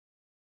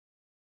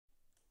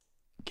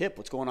Kip,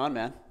 what's going on,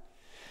 man?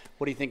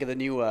 What do you think of the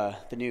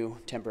new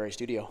temporary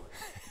studio?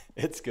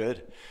 It's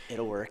good.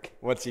 It'll work.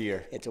 Once a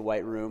year. It's a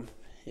white room.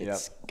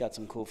 It's Yep. got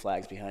some cool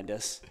flags behind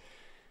us.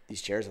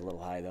 These chairs are a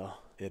little high though.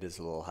 It is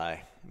a little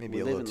high. Maybe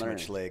We a live little and too learn.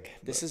 much leg.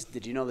 This is.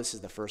 Did you know this is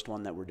the first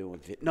one that we're doing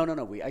with? No.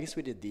 I guess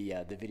we did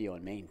the video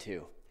in Maine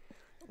too.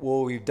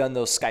 Well, we've done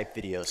those Skype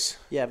videos.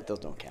 Yeah, but those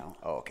don't count.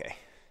 Oh, okay.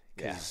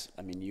 Yeah. Because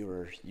I mean, you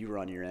were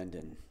on your end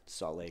in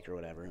Salt Lake or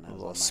whatever, and I A was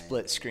little on my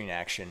split end. screen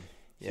action.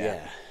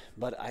 Yeah.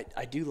 But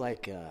I do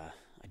like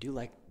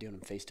doing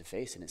them face to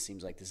face, and it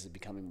seems like this is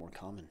becoming more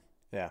common.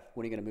 Yeah.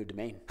 When are you gonna move to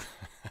Maine?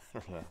 I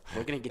don't know.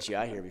 We're gonna get you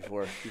out here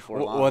before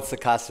long. Once the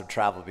cost of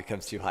travel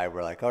becomes too high,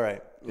 we're like, all right,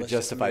 it Let's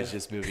just justifies move.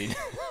 just moving.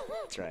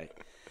 That's right.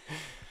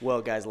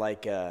 Well, guys,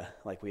 like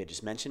we had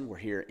just mentioned, we're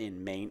here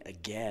in Maine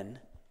again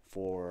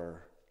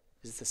for,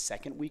 is this the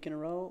second week in a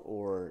row,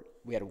 or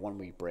we had a 1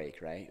 week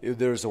break, right?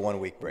 There was a 1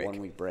 week break. 1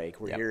 week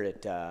break. We're Yep.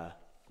 here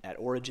at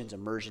Origins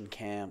Immersion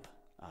Camp.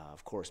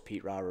 Of course,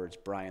 Pete Roberts,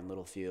 Brian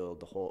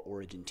Littlefield, the whole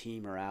Origin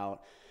team are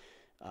out.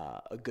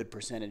 A good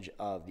percentage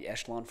of the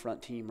Echelon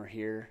Front team are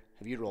here.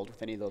 Have you rolled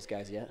with any of those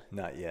guys yet?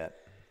 Not yet.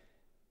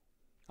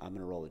 I'm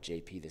gonna roll with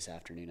JP this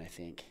afternoon. I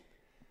think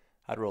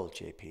I'd roll with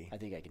JP. I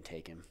can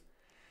take him.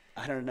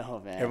 I don't know,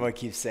 man. Everyone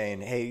keeps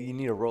saying, hey, you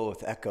need to roll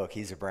with Echo.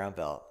 He's a brown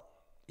belt.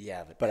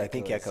 Yeah, But I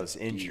think is a Echo's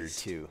injured beast.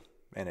 too.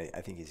 And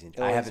I think he's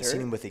injured. Oh, I he's haven't seen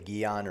hurt? him with a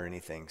gi on or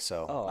anything,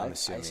 so Oh, I'm I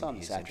assuming saw him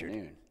he's this injured.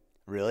 afternoon.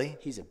 Really?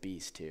 He's a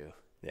beast too.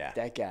 Yeah.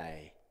 That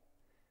guy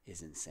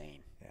is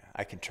insane. Yeah,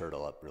 I can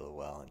turtle up really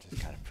well and just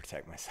kind of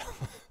protect myself.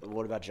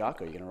 What about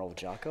Jocko? You gonna roll with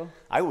Jocko?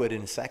 I would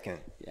in a second.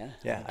 Yeah.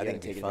 Yeah, You I gotta think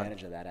it'd take be fun.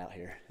 advantage of that out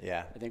here.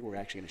 Yeah. I think we're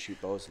actually gonna shoot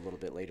bows a little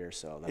bit later,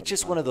 so that'll It's be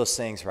just fun. one of those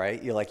things,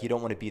 right? You're like, you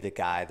don't want to be the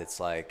guy that's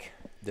like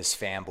this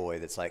fanboy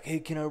that's like, hey,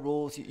 can I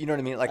roll with you? You know what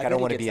I mean? Like, I bet don't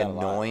he want to gets be that a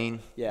lot. annoying.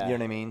 Yeah. You know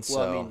what I mean? Well,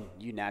 So, I mean,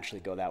 you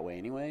naturally go that way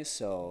anyway,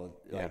 so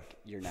Yeah. like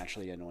you're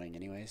naturally annoying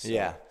anyway. So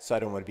yeah. So I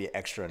don't want to be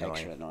extra annoying.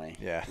 Extra annoying.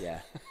 Yeah.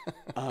 Yeah.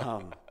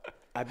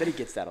 I bet he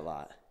gets that a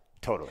lot.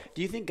 Totally.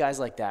 Do you think guys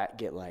like that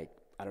get like,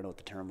 I don't know what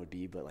the term would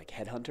be, but like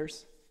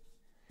headhunters?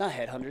 Not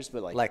headhunters,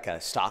 but Like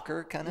a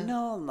stalker kind of?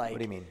 no, like What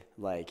do you mean?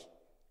 Like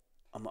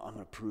I'm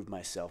gonna prove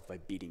myself by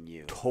beating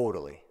you.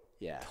 Totally.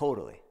 Yeah.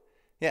 Totally.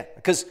 Yeah.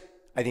 Because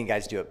I think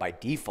guys do it by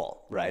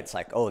default, right? Right. It's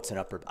like, oh,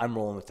 I'm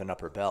rolling with an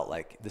upper belt.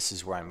 Like, this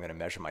is where I'm going to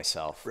measure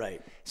myself.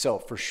 Right. So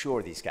for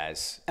sure, these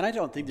guys. And I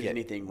don't think there's Get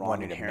anything wrong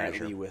wanting to inherently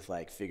measure. with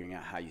like figuring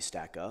out how you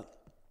stack up.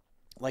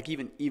 Like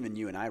even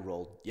you and I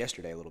rolled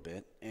yesterday a little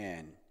bit,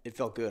 and it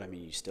felt good. I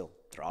mean, you still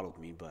throttled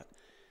me, but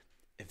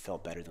it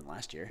felt better than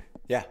last year.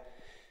 Yeah.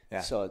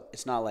 Yeah. So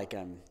it's not like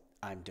I'm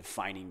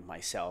defining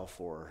myself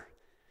or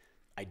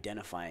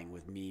identifying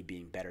with me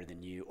being better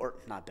than you, or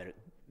not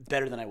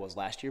better than I was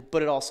last year.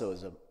 But it also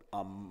is a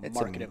It's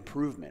a market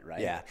improvement, right?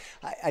 Yeah,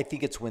 I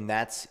think it's when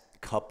that's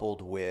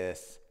coupled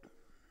with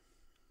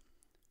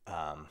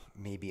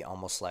maybe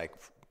almost like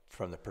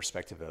from the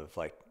perspective of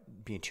like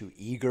being too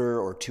eager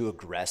or too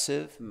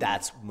aggressive,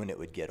 that's when it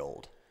would get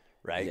old,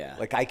 right? Yeah.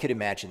 Like I could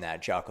imagine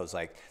that Jocko's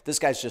like, this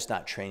guy's just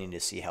not training to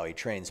see how he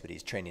trains, but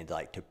he's training to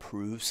like to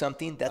prove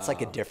something. That's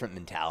like a different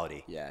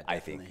mentality. Yeah, I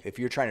think definitely. if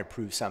you're trying to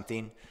prove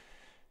something,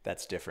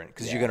 that's different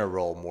because Yeah. you're going to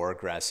roll more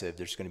aggressive.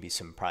 There's going to be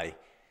some probably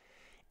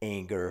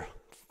anger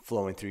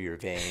flowing through your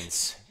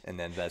veins, and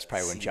then that's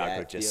probably when See Jocko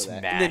that, just feel that.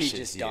 smashes And then he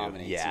just you.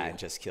 dominates Yeah, you. and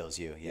just kills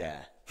you. Yeah.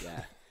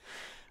 Yeah.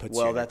 Puts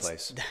you in your that's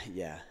place.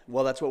 yeah.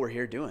 Well, that's what we're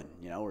here doing.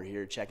 You know, we're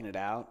here checking it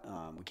out.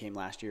 We came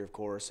last year, of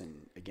course,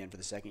 and again for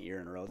the second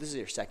year in a row. This is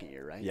your second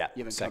year, right? Yeah,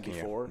 You haven't second come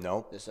year. before.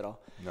 Nope. This at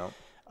all. No.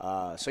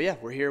 So yeah,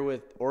 we're here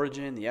with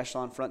Origin, the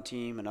Echelon Front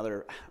team,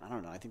 another, I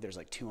don't know, I think there's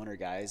like 200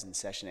 guys in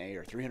Session A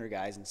or 300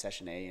 guys in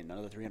Session A and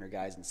another 300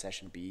 guys in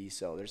Session B.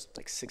 So there's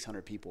like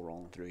 600 people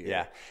rolling through here.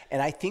 Yeah,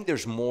 and I think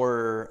there's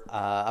more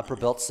upper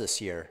belts this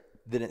year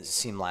than it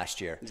seemed last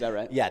year. Is that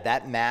right? Yeah,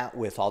 that mat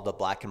with all the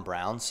black and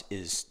browns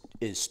is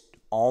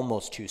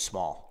almost too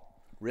small.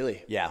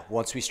 Really? Yeah,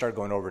 once we start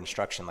going over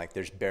instruction, like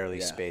there's barely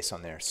Yeah. space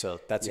on there, so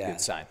that's a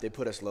good sign. They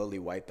put us lowly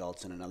white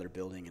belts in another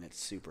building and it's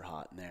super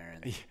hot in there.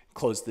 And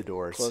Close the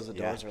doors. close the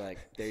Yeah. doors are like,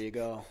 there you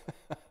go,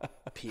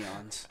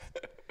 peons.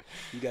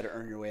 You got to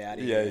earn your way out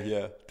of Yeah, here.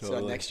 yeah, So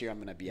totally. next year I'm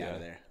going to be out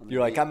of there.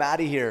 You're like, I'm out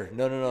of here.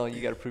 No.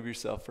 You got to prove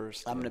yourself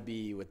first. I'm going to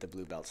be with the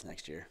blue belts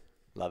next year.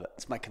 Love it.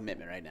 It's my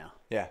commitment right now.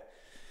 Yeah.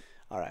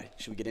 All right.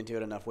 Should we get into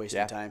it? Enough wasting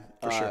Yeah, time?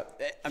 for sure.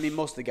 I mean,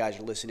 most of the guys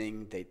are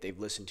listening. They've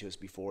listened to us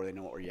before. They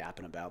know what we're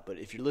yapping about. But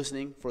if you're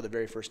listening for the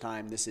very first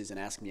time, this is an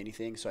Ask Me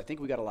Anything. So I think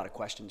we got a lot of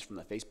questions from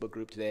the Facebook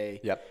group today.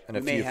 Yep, and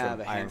we a may few have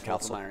from a Iron handful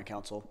Council. from Iron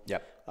Council.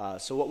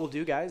 Yep. So what we'll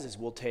do, guys, is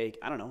we'll take,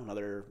 I don't know,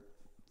 another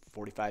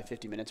 45,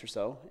 50 minutes or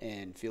so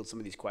and field some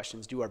of these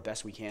questions. Do our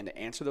best we can to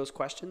answer those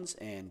questions.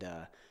 And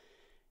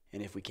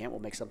if we can't,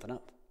 we'll make something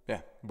up. Yeah,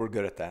 we're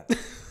good at that.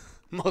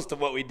 Most of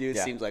what we do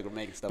Yeah. seems like we're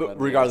making stuff up.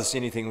 But regardless,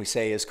 anything we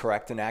say is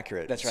correct and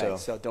accurate. That's right.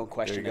 So don't there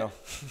question you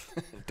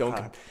it.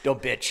 go.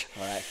 don't bitch.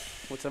 All right.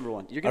 What's number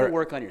one? You're going to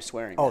work on your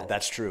swearing. Oh, man.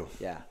 that's true.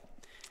 Yeah.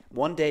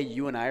 One day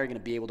you and I are going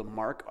to be able to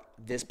mark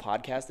this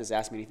podcast, this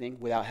Ask Me Anything,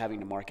 without having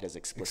to mark it as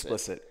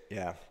explicit.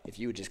 Yeah. If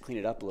you would just clean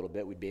it up a little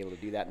bit, we'd be able to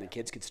do that, and the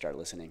kids could start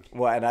listening.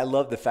 Well, and I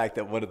love the fact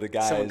that one of the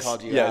guys, Someone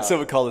called you out.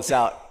 someone called us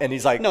out, and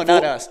he's like, No,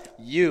 not us.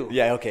 You.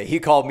 Yeah, okay. He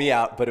called me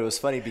out, but it was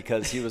funny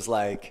because he was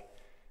like,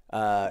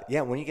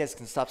 yeah, when you guys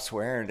can stop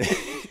swearing.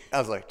 I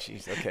was like,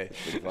 geez, okay.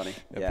 Pretty funny.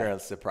 Apparently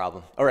it's the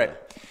problem. All right.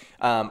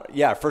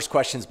 First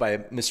question's by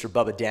Mr.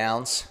 Bubba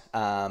Downs.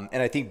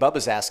 And I think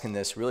Bubba's asking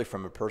this really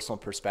from a personal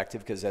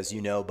perspective because, as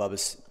you know,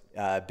 Bubba's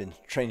been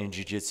training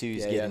jiu-jitsu.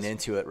 He's getting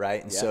into it,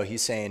 right? And so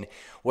he's saying,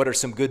 what are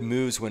some good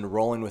moves when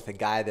rolling with a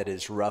guy that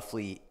is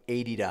roughly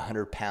 80 to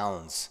 100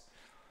 pounds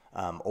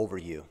over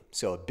you?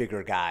 So a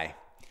bigger guy.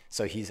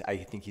 So I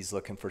think he's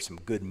looking for some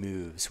good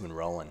moves when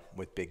rolling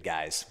with big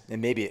guys.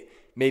 And maybe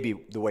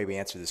the way we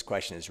answer this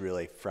question is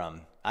really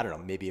from, I don't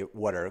know, maybe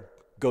what are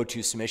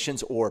go-to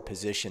submissions or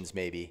positions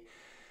maybe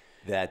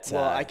that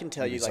well, I can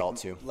tell you,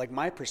 like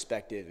my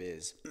perspective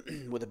is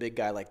with a big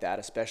guy like that,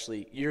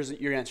 especially your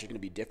answer is going to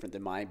be different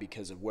than mine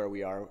because of where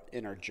we are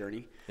in our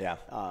journey. Yeah.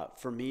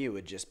 For me, it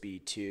would just be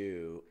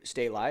to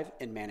stay alive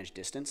and manage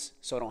distance,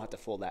 so I don't have to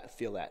feel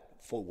that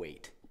full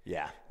weight.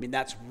 Yeah. I mean,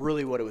 that's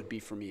really what it would be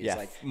for me. Yeah. Is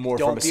like More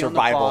don't from a be on the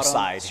survival bottom,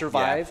 side.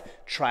 Survive. Yeah.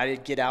 Try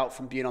to get out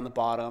from being on the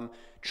bottom.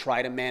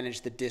 Try to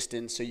manage the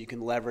distance so you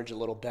can leverage a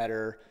little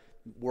better.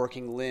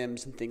 Working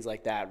limbs and things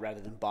like that rather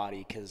than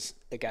body, because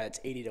a guy that's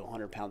 80 to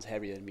 100 pounds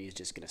heavier than me is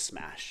just going to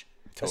smash.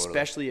 Totally.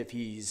 Especially if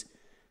he's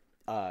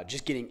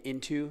just getting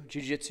into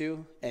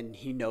jiu-jitsu and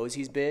he knows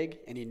he's big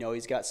and he knows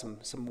he's got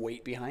some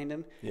weight behind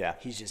him. Yeah.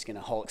 He's just going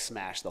to Hulk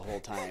smash the whole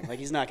time. Like,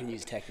 he's not going to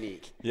use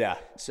technique. Yeah.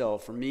 So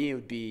for me, it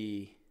would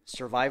be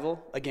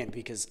survival. Again,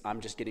 because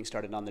I'm just getting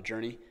started on the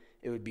journey,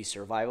 it would be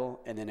survival,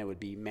 and then it would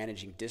be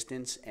managing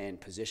distance and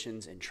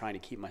positions and trying to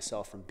keep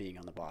myself from being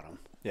on the bottom.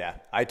 Yeah,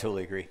 I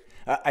totally agree.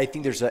 I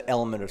think there's an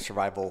element of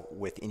survival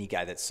with any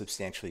guy that's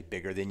substantially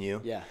bigger than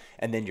you. Yeah.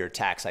 And then your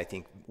attacks, I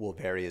think, will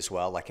vary as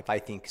well. Like if I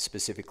think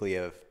specifically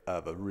of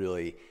a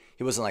really,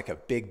 he wasn't like a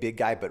big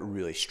guy, but a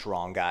really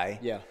strong guy.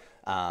 Yeah.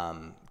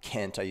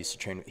 Kent, I used to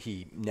train,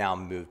 he now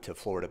moved to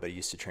Florida, but he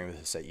used to train with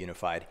us at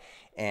Unified.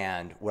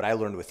 And what I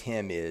learned with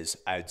him is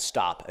I'd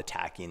stop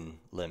attacking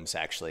limbs,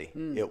 actually.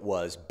 It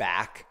was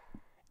back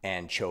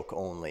and choke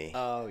only.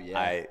 Oh,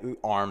 yeah.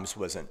 Arms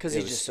wasn't. Because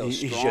he's just so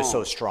strong. He's just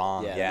so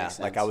strong, yeah.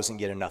 Like I wasn't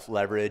getting enough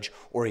leverage,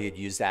 or he'd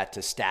use that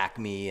to stack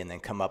me and then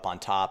come up on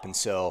top. And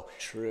so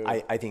True.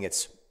 I think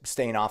it's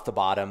staying off the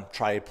bottom,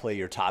 try to play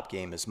your top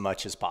game as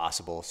much as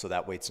possible so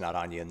that weight's not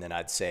on you. And then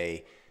I'd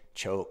say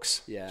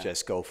chokes. Yeah.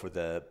 Just go for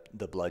the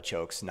blood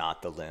chokes,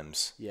 not the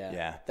limbs.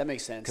 Yeah. That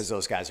makes sense. Because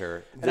those guys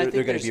they're going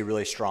to be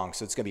really strong,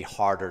 so it's going to be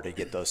harder to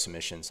get those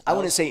submissions. I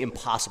wouldn't say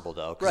impossible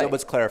though, because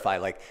let's clarify.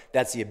 Like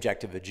that's the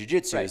objective of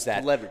jiu-jitsu is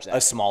that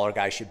a smaller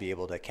guy should be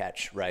able to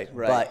catch, right?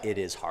 But it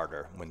is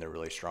harder when they're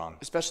really strong,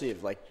 especially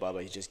if like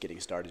Bubba, he's just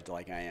getting started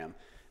like I am.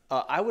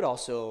 I would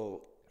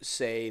also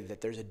say that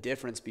there's a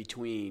difference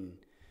between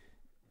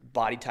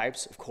body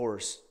types, of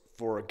course.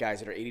 For guys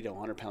that are 80 to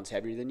 100 pounds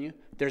heavier than you,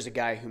 there's a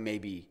guy who may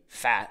be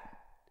fat.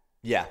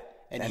 Yeah.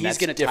 And he's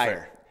going to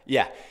tire.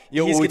 Yeah.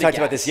 We talked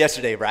about this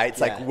yesterday, right? It's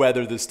like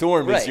weather the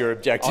storm is your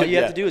objective. All you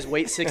have to do is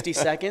wait 60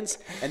 seconds,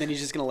 and then he's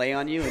just going to lay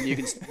on you, and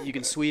you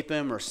can sweep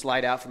him or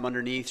slide out from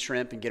underneath,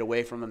 shrimp, and get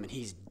away from him, and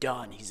he's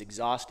done. He's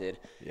exhausted.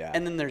 Yeah.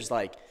 And then there's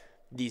like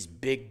these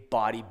big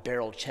body,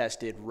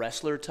 barrel-chested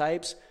wrestler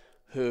types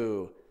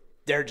who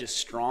they're just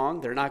strong.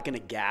 They're not going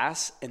to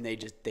gas, and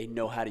they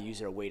know how to use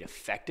their weight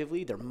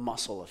effectively, their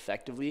muscle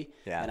effectively.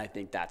 Yeah. And I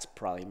think that's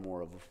probably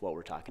more of what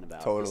we're talking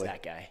about. Totally. Is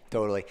that guy.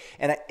 Totally.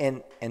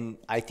 And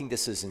I think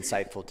this is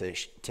insightful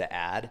to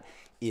add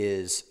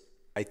is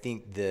I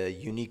think the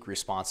unique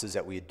responses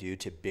that we do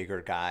to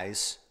bigger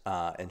guys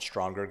and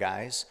stronger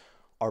guys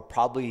are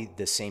probably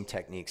the same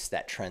techniques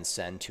that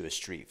transcend to a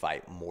street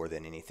fight more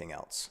than anything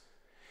else.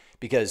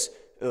 Because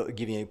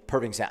give you a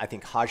perfect example. I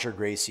think Roger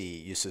Gracie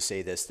used to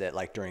say this, that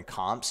like during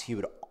comps, he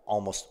would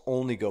almost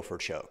only go for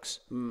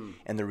chokes.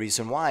 And the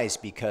reason why is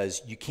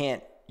because you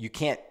can't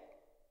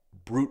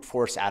brute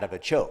force out of a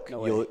choke.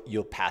 No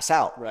You'll pass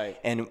out. Right.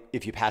 And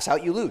if you pass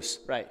out, you lose.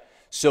 Right.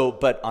 So,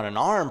 but on an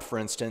arm, for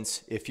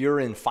instance, if you're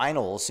in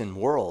finals in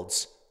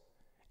worlds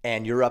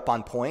and you're up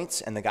on points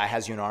and the guy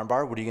has you in an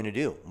armbar, what are you going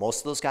to do? Most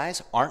of those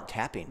guys aren't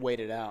tapping. Wait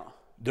it out.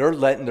 They're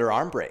letting their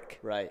arm break.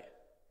 Right.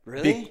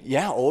 Really?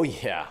 Yeah. Oh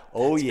yeah.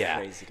 Oh That's yeah.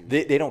 Crazy to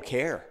me. They don't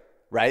care,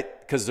 right?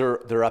 Because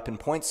they're up in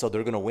points, so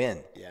they're going to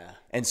win. Yeah.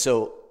 And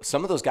so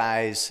some of those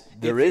guys,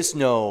 is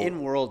no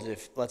in worlds.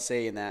 If let's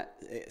say in that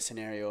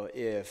scenario,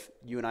 if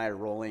you and I are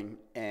rolling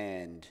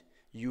and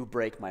you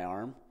break my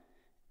arm,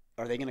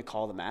 are they going to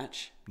call the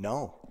match?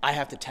 No. I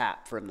have to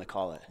tap for him to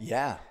call it.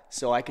 Yeah.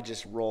 So I could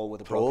just roll with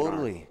a broken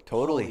arm.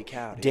 Totally. Holy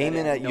cow, dude.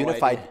 Damon at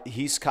Unified, idea.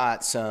 he's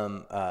caught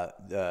some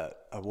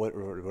what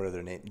are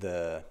their names?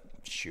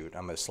 Shoot,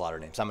 I'm going to slaughter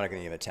names. I'm not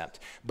going to even attempt.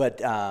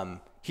 But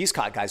he's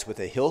caught guys with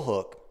a heel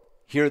hook.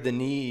 Here the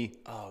knee,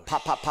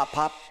 pop.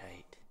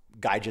 Shite.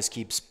 Guy just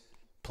keeps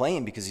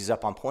playing because he's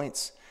up on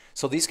points.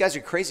 So these guys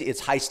are crazy.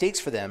 It's high stakes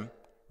for them,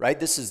 right?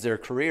 This is their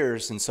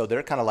careers, and so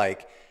they're kind of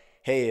like,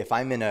 hey, if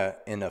I'm in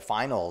a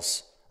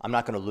finals, I'm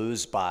not going to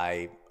lose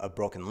by a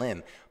broken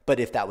limb. But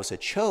if that was a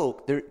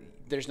choke,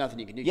 there's nothing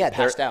you can do. Yeah, You're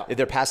passed out. If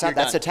they're passed out, You're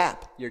that's done. a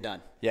tap. You're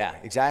done. Yeah,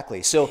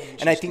 exactly. So,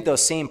 and I think the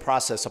same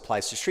process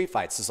applies to street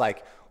fights. It's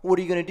like, what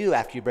are you going to do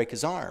after you break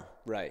his arm?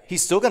 Right.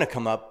 He's still going to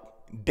come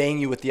up, bang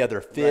you with the other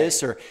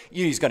fist, or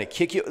he's going to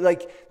kick you.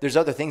 Like, there's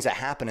other things that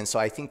happen. And so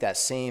I think that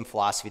same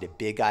philosophy to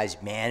big guys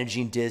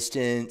managing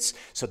distance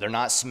so they're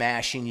not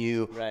smashing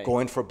you,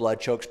 going for blood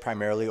chokes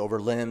primarily over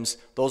limbs,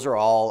 those are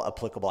all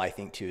applicable, I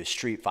think, to a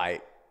street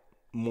fight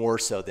more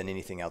so than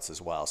anything else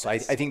as well. So I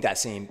think that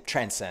same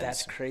transcends.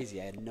 That's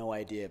crazy. I had no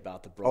idea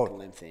about the broken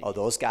limb thing. Oh,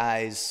 those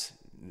guys,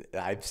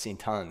 I've seen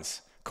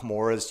tons.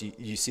 Kimuras,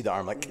 you see the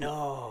arm like,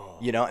 no.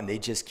 You know, and they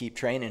just keep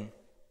training.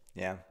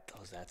 Yeah.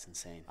 That's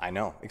insane. I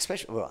know.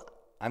 Especially,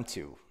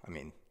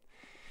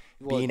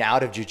 being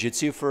out of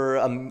jiu-jitsu for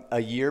a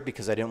year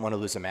because I didn't want to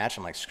lose a match.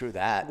 I'm like, screw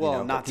that. Well, you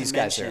know, not these to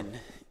guys mention,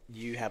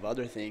 you have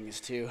other things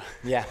too.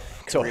 Yeah.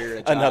 So Career,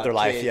 job, another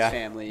life. kids, Yeah.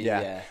 family.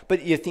 Yeah.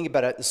 But you think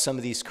about it, some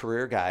of these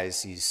career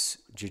guys, these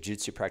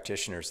jiu-jitsu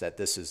practitioners that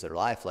this is their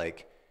life,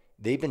 like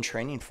they've been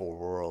training for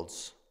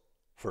Worlds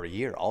for a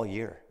year, all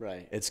year.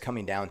 Right. It's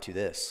coming down to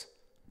this.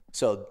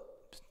 So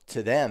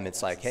to them,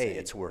 it's like, insane. hey,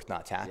 it's worth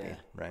not tapping. Yeah.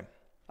 Right.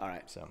 All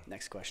right. So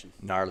next question.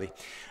 Gnarly.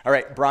 All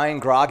right. Brian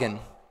Grogan.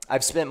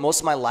 I've spent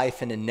most of my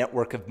life in a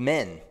network of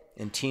men,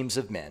 in teams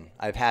of men.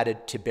 I've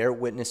had to bear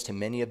witness to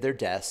many of their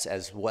deaths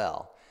as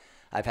well.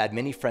 I've had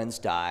many friends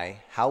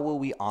die. How will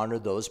we honor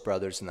those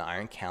brothers in the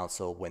Iron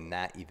Council when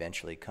that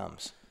eventually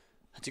comes?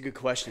 That's a good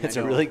question. It's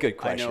a really good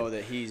question. I know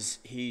that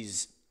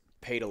he's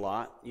paid a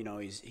lot. You know,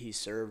 he's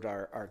served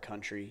our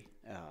country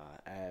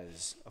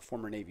as a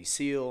former Navy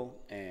SEAL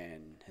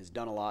and has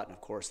done a lot. And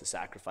of course, the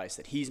sacrifice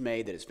that he's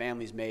made, that his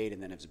family's made,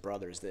 and then his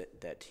brothers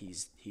that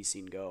he's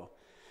seen go.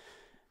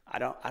 I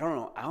don't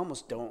know. I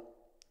almost don't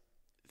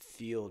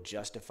feel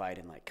justified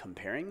in like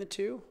comparing the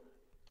two,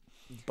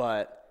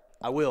 but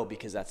I will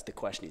because that's the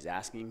question he's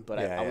asking. But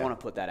I want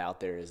to put that out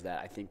there is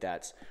that I think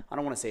that's, I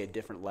don't want to say a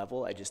different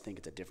level. I just think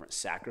it's a different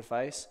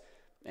sacrifice.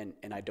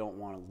 And I don't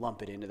want to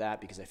lump it into that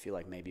because I feel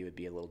like maybe it would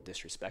be a little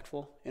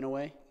disrespectful in a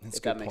way,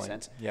 if that makes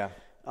sense. Yeah.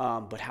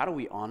 But how do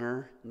we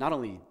honor not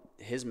only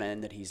his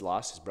men that he's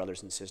lost, his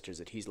brothers and sisters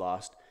that he's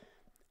lost,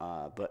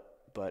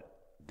 but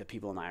the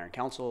people in the Iron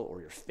Council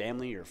or your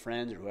family, your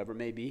friends, or whoever it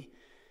may be?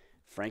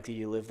 Frankly,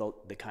 you live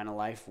the kind of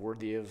life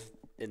worthy of,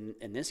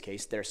 in this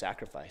case, their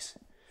sacrifice.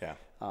 Yeah.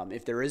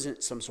 If there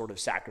isn't some sort of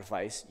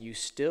sacrifice, you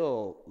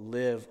still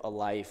live a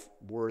life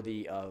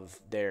worthy of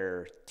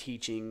their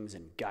teachings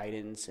and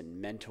guidance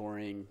and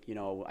mentoring. You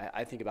know,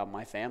 I think about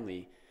my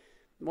family.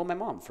 Well, my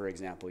mom, for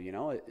example, you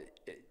know,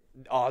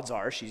 odds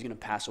are she's going to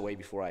pass away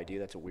before I do.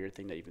 That's a weird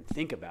thing to even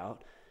think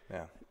about.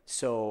 Yeah.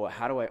 So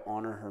how do I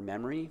honor her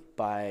memory?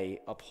 By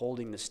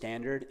upholding the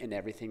standard in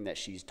everything that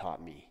she's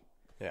taught me.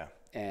 Yeah.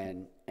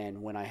 And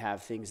when I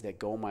have things that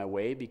go my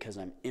way because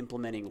I'm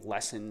implementing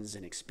lessons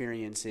and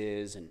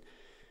experiences and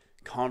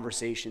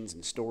conversations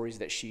and stories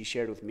that she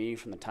shared with me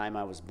from the time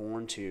I was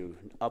born to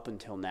up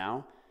until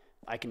now,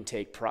 I can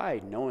take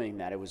pride knowing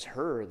that it was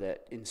her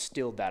that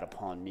instilled that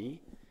upon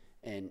me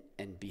and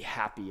be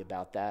happy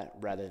about that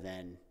rather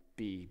than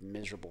be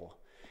miserable.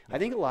 I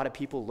think a lot of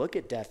people look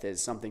at death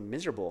as something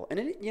miserable.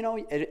 And,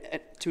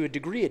 to a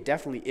degree, it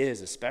definitely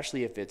is,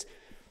 especially if it's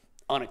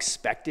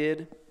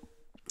unexpected.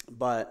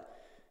 But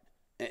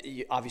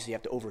you obviously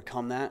have to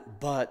overcome that.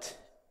 But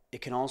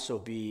it can also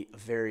be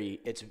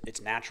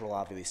it's natural,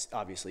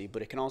 obviously,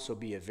 but it can also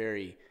be a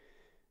very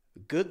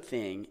good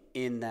thing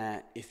in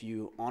that if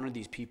you honor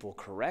these people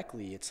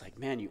correctly, it's like,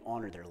 man, you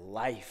honor their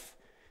life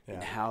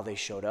and how they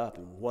showed up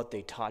and what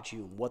they taught you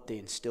and what they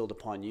instilled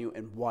upon you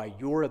and why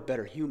you're a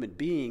better human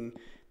being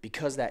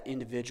because that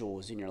individual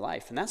was in your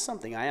life. And that's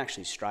something I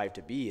actually strive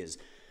to be, is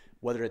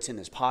whether it's in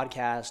this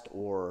podcast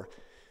or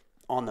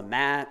on the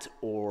mat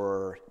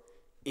or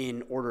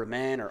in Order of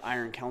Men or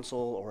Iron Council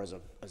or as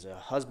a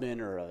husband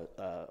or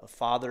a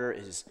father,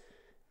 is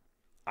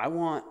I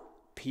want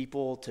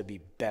people to be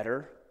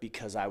better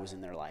because I was in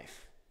their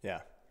life. Yeah.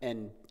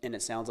 And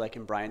it sounds like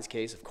in Brian's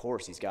case, of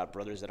course, he's got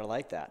brothers that are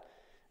like that.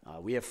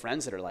 We have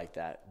friends that are like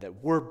that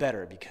we're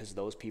better because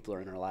those people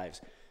are in our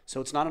lives. So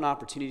it's not an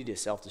opportunity to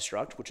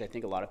self-destruct, which I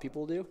think a lot of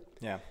people do.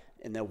 Yeah.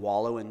 And they'll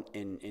wallow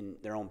in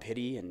their own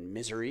pity and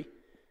misery.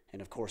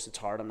 And of course it's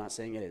hard. I'm not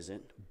saying it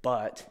isn't.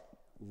 But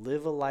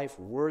live a life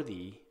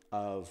worthy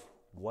of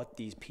what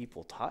these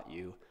people taught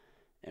you.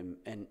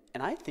 And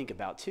I think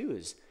about too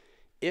is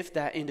if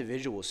that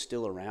individual was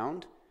still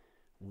around,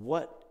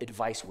 what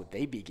advice would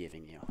they be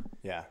giving you?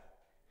 Yeah.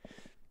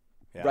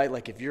 Yeah. Right?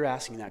 Like if you're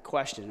asking that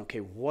question, okay,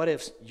 what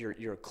if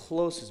your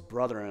closest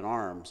brother in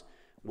arms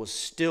was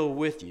still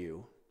with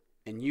you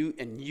and you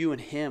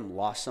and him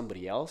lost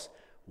somebody else?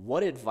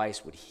 What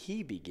advice would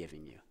he be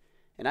giving you?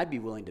 And I'd be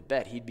willing to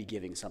bet he'd be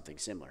giving something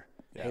similar.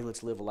 Yeah. Hey,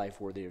 let's live a life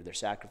worthy of their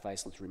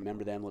sacrifice. Let's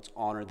remember them. Let's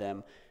honor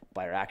them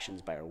by our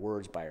actions, by our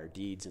words, by our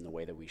deeds, and the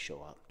way that we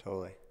show up.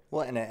 Totally.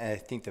 Well, and I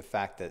think the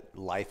fact that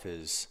life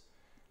is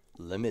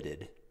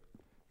limited,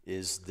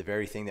 is the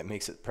very thing that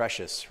makes it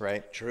precious,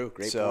 right? True.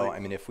 Great so, point. I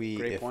mean,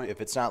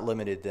 if it's not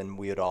limited, then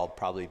we would all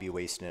probably be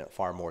wasting it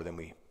far more than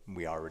we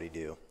already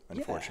do,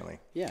 unfortunately.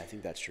 Yeah, I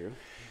think that's true.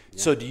 Yeah.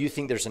 So do you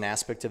think there's an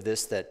aspect of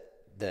this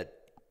that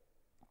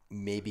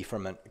maybe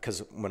because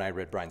when I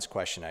read Brian's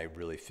question, I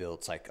really feel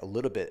it's like a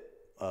little bit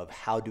of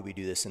how do we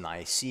do this in the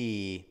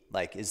IC?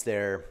 Like, is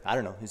there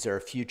a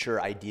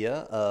future idea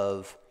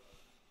of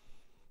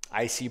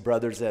IC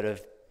brothers that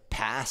have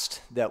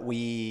passed that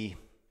we,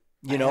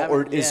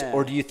 or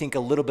do you think a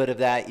little bit of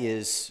that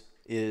is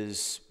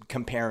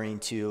comparing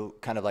to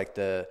kind of like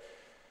the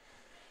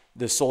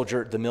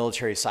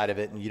military side of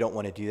it, and you don't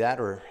want to do that,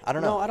 or I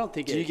don't know. No, I don't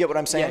think. Do you get what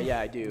I'm saying? Yeah,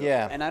 I do.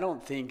 Yeah, and I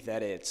don't think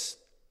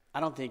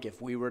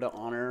if we were to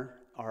honor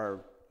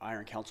our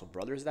Iron Council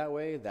brothers that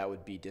way, that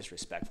would be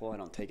disrespectful. I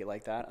don't take it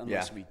like that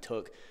unless we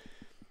took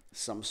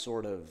some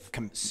sort of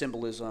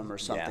symbolism or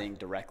something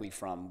directly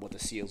from what the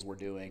SEALs were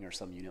doing or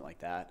some unit like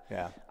that.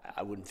 Yeah,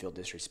 I wouldn't feel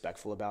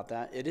disrespectful about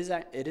that. It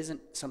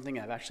isn't something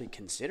I've actually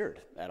considered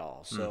at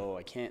all. So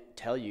I can't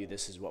tell you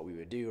this is what we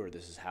would do or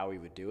this is how we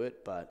would do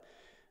it, but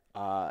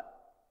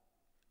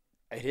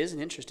it is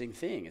an interesting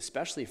thing,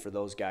 especially for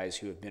those guys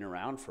who have been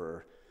around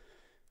for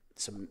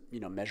some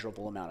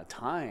measurable amount of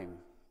time.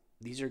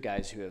 These are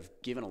guys who have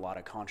given a lot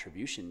of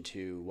contribution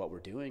to what we're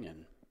doing,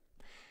 and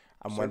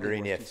I'm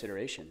wondering if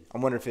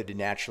it would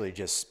naturally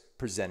just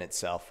present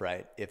itself,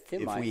 right? If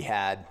we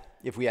had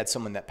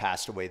someone that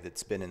passed away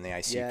that's been in the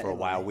IC for a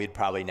while, we'd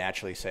probably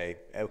naturally say,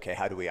 okay,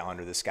 how do we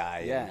honor this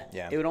guy?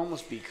 Yeah. It would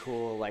almost be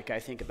cool. Like I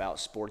think about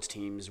sports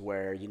teams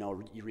where,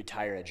 you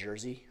retire a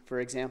jersey, for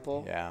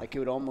example. Yeah. Like it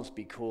would almost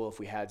be cool if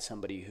we had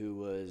somebody who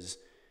was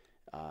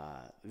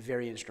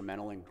very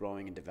instrumental in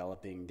growing and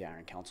developing the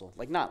Iron Council.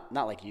 Like not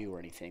like you or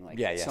anything.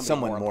 Like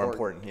someone more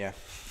important. Yeah.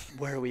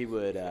 Where we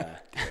would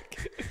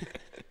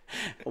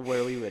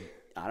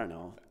I don't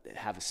know,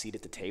 have a seat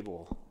at the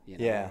table.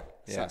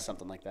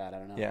 Something like that. I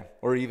don't know. Yeah,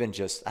 or even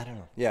just I don't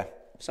know. Yeah,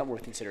 something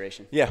worth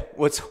consideration. Yeah,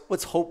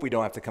 let's hope we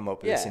don't have to come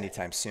up with this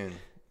anytime soon.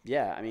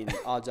 Yeah, I mean,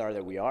 odds are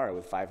that we are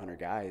with 500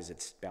 guys.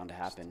 It's bound to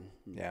happen.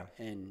 Yeah,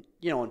 and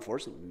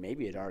unfortunately,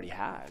 maybe it already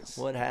has.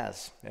 Well, it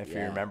has. If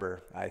you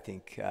remember, I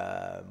think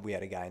we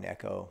had a guy in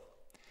Echo.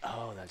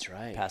 Oh, that's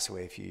right. Pass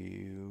away a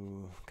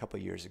couple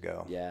of years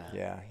ago.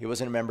 Yeah. He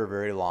wasn't a member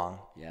very long.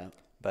 Yeah.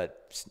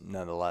 But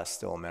nonetheless,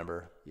 still a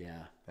member.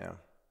 Yeah. Yeah.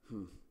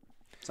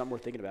 Something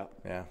worth thinking about.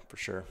 Yeah, for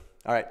sure.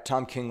 All right,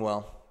 Tom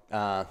Kingwell.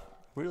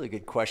 Really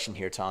good question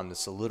here, Tom.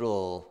 That's a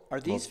little.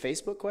 Are these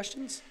Facebook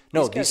questions?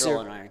 No, these are all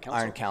on Iron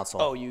Council. Iron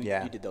Council. Oh, you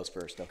did those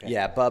first. Okay.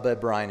 Yeah, Bubba,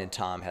 Brian, and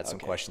Tom had some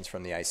questions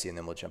from the IC, and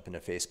then we'll jump into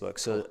Facebook.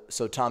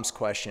 So Tom's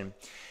question: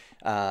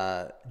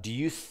 do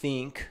you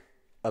think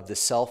of the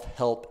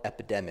self-help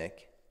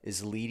epidemic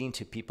is leading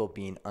to people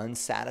being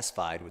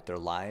unsatisfied with their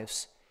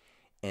lives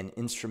and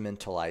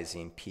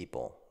instrumentalizing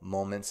people,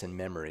 moments, and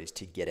memories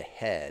to get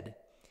ahead,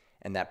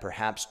 and that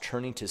perhaps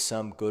turning to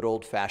some good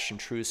old-fashioned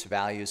truths,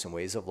 values, and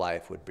ways of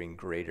life would bring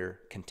greater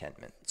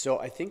contentment? So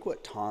I think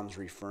what Tom's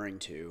referring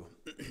to,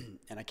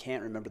 and I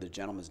can't remember the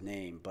gentleman's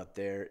name, but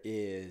there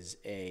is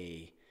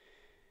a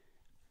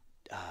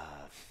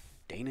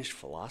Danish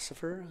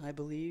philosopher, I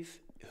believe,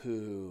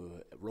 who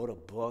wrote a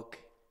book.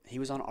 He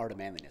was on Art of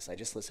Manliness. I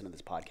just listened to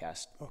this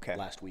podcast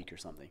last week or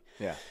something.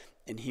 Yeah.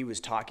 And he was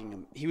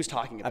talking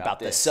about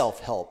this. The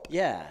self-help.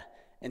 Yeah.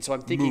 And so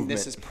I'm thinking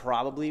this is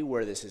probably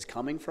where this is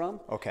coming from.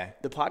 Okay.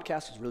 The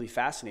podcast was really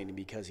fascinating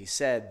because he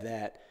said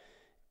that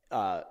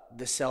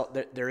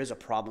there is a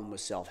problem with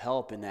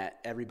self-help and that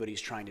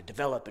everybody's trying to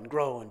develop and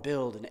grow and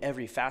build in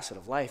every facet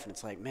of life. And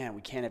it's like, man,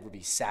 we can't ever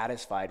be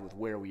satisfied with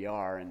where we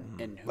are and who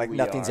we are. Like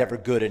nothing's ever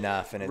good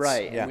enough. And it's,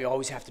 right. And we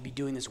always have to be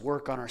doing this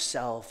work on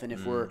ourselves. And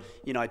if we're,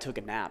 I took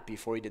a nap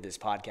before we did this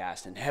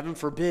podcast, and heaven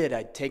forbid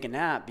I take a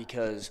nap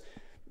because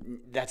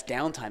that's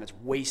downtime. It's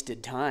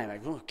wasted time.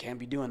 Like, can't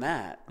be doing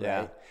that. Right?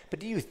 Yeah. But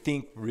do you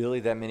think really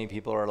that many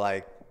people are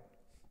like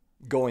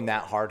going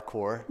that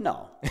hardcore?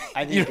 No.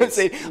 I think you know what I'm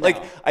saying? No.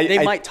 Like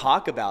they might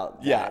talk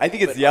about that, I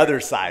think it's the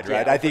other side,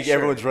 right? Yeah, I think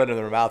everyone's running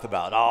their mouth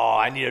about,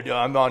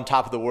 I'm on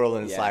top of the world,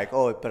 and it's like,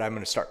 but I'm going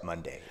to start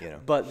Monday,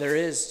 But there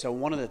is, so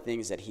one of the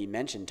things that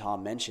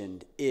Tom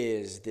mentioned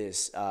is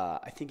this,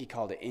 I think he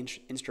called it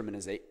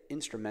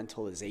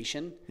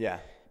instrumentalization. Yeah.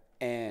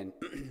 And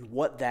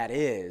what that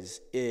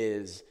is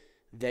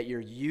that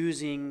you're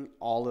using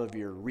all of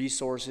your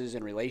resources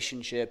and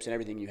relationships and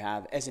everything you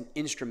have as an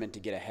instrument to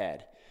get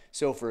ahead.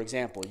 So, for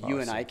example, you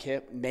and I,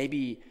 Kip,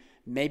 maybe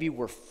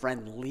we're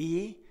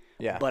friendly,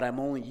 but I'm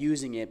only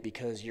using it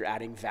because you're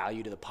adding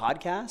value to the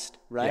podcast,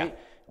 right? Yeah.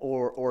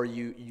 Or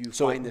you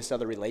find this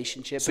other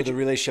relationship. So the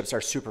relationships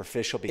are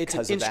superficial because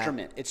of that? It's an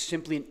instrument. It's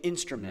simply an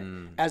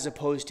instrument as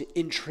opposed to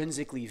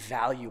intrinsically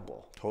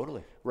valuable.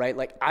 Totally. Right?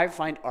 Like I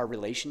find our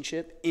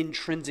relationship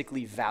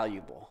intrinsically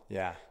valuable.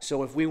 Yeah.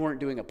 So if we weren't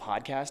doing a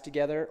podcast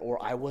together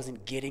or I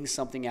wasn't getting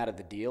something out of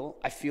the deal,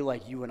 I feel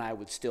like you and I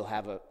would still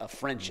have a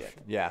friendship.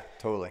 Yeah,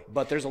 totally.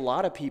 But there's a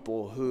lot of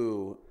people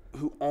who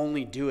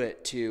only do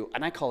it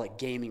and I call it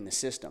gaming the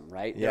system,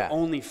 right? Yeah. They're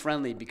only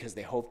friendly because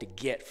they hope to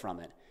get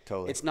from it.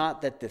 Totally. It's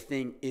not that the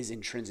thing is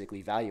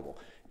intrinsically valuable.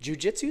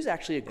 Jiu-jitsu is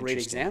actually a great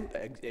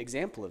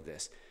example of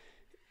this.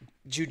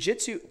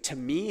 Jiu-jitsu, to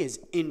me, is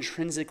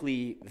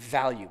intrinsically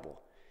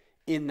valuable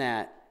in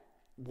that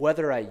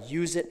whether I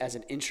use it as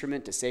an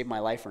instrument to save my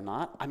life or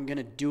not, I'm going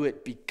to do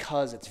it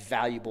because it's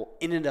valuable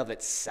in and of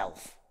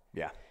itself.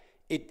 Yeah.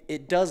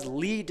 It does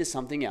lead to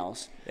something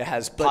else. It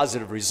has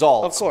positive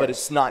results, of course, but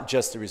it's not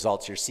just the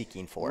results you're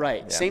seeking for.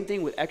 Right. Yeah. Same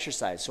thing with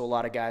exercise. So a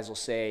lot of guys will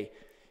say,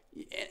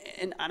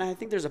 and I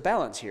think there's a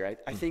balance here.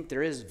 I think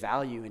there is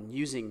value in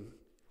using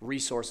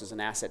resources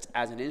and assets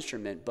as an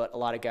instrument, but a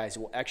lot of guys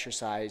will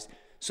exercise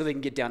so they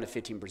can get down to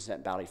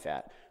 15% body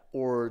fat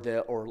or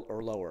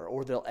lower,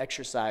 or they'll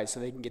exercise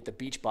so they can get the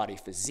beach body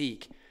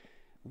physique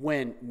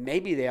when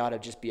maybe they ought to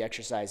just be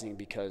exercising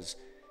because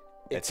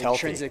it's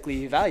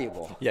intrinsically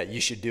valuable. Yeah,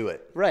 you should do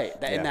it. Right.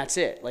 And that's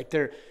it. Like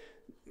they're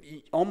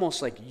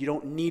almost like you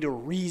don't need a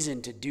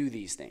reason to do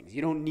these things.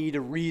 You don't need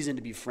a reason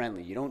to be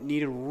friendly. You don't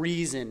need a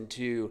reason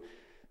to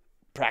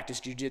practice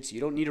jiu-jitsu. You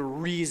don't need a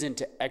reason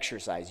to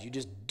exercise. You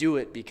just do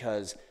it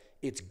because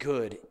it's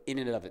good in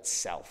and of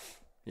itself.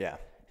 Yeah.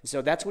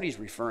 So that's what he's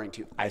referring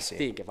to. I see.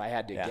 think if I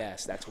had to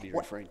guess, that's what he's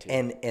referring to.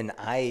 And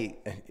I,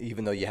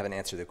 even though you haven't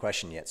answered the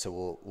question yet,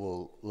 so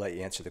we'll let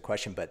you answer the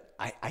question, but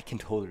I can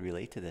totally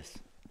relate to this.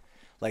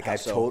 Like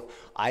I've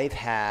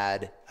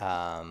had,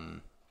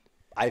 well,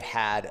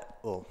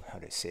 how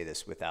do I say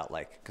this without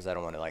like, because I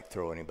don't want to like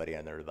throw anybody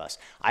under the bus.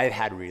 I've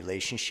had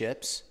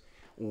relationships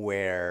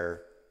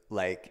where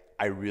like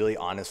I really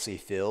honestly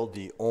feel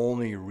the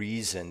only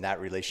reason that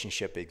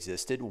relationship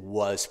existed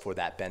was for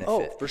that benefit.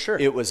 Oh, for sure.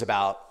 It was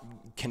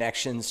about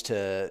connections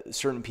to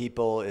certain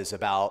people, is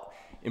about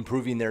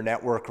improving their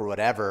network or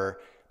whatever,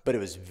 but it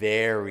was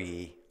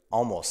very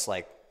almost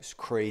like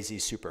crazy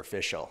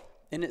superficial.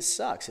 And it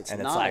sucks. It's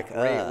And not it's like, a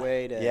great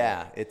way to.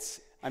 Yeah, it's.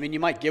 I mean, you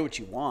might get what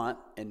you want,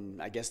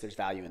 and I guess there's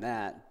value in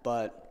that.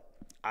 But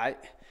I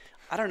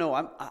don't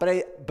know.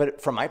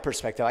 But from my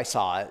perspective, I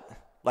saw it.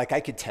 Like I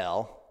could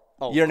tell.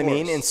 Oh, you know what I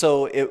mean? And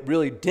so it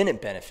really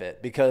didn't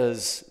benefit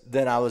because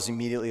then I was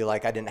immediately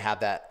like I didn't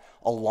have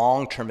a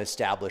long-term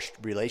established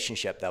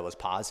relationship that was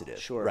positive.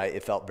 Sure. Right.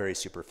 It felt very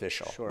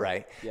superficial. Sure.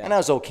 Right. Yeah. And I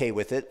was okay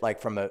with it,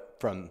 like from a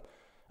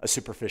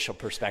superficial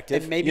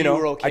perspective. And maybe you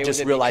were okay I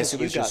just with it realized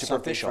because it was you got just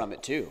superficial something from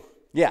it too.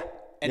 Yeah.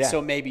 And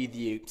so maybe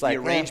the like,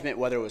 arrangement,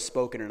 whether it was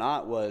spoken or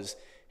not, was,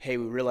 hey,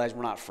 we realize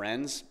we're not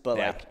friends, but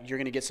like you're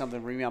going to get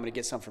something from me, I'm going to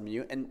get something from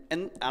you. And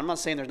I'm not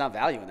saying there's not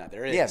value in that.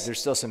 There is. Yeah, there's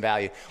still some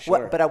value.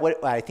 Sure.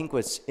 What I think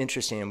what's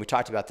interesting, and we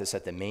talked about this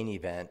at the main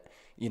event,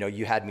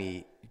 you had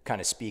me kind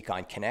of speak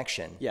on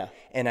connection. Yeah.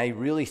 And I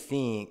really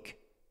think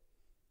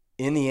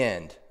in the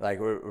end, like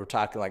we're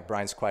talking like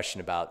Brian's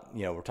question about,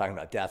 we're talking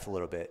about death a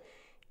little bit.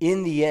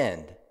 In the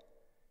end,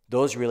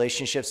 those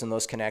relationships and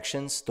those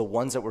connections, the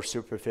ones that were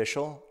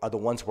superficial are the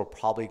ones we're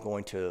probably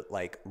going to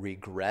like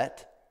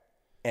regret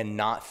and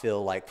not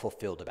feel like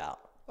fulfilled about.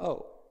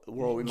 Oh,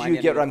 well, we might Do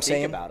you get what I'm think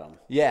saying? about them.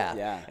 Yeah.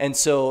 Yeah. And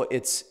so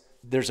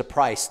there's a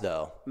price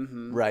though,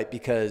 right?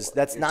 Because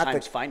that's Your not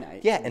time's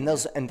finite. Yeah. And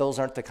those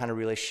aren't the kind of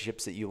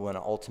relationships that you want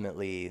to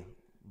ultimately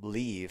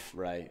leave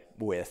Right.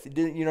 with.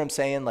 You know what I'm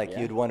saying? Like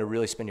you'd want to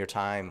really spend your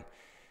time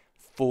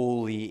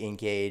fully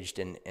engaged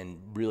and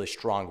really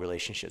strong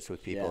relationships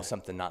with people,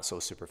 something not so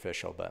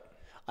superficial, but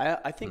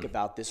I think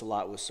about this a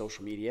lot with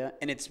social media,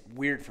 and it's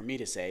weird for me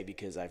to say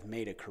because I've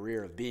made a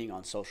career of being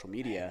on social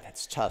media.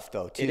 it's tough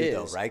though too, It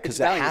though, is. right? Because It's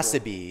that has to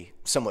valuable be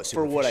somewhat for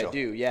superficial. what I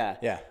do, yeah.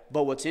 Yeah.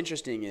 But what's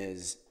interesting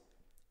is,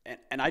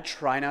 and I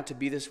try not to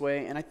be this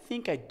way, and I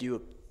think I do a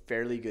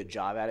fairly good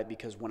job at it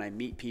because when I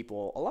meet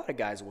people, a lot of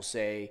guys will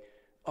say,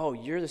 "Oh,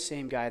 you're the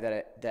same guy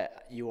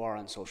that you are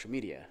on social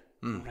media."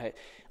 Right?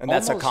 And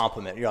that's a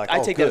compliment. You're like, I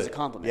oh, take good. that as a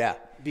compliment. Yeah.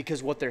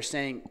 Because what they're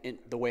saying,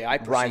 the way I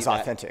perceive Brian's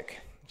that- authentic.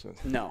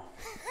 No,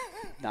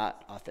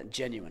 not authentic,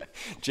 genuine.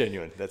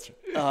 Genuine. That's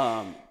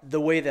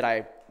The way that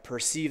I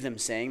perceive them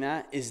saying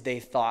that is they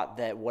thought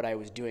that what I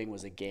was doing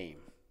was a game.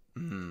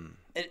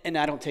 And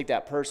I don't take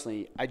that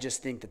personally. I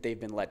just think that they've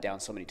been let down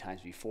so many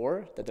times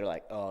before that they're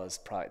like, oh,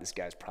 this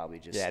guy's probably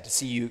just... to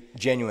see you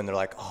genuine, they're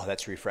like, oh,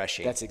 that's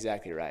refreshing. That's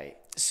exactly right.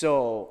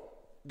 So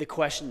the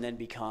question then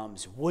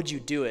becomes, would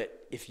you do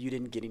it if you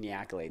didn't get any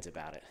accolades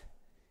about it?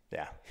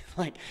 Yeah.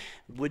 Like,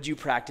 would you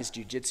practice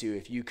jiu-jitsu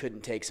if you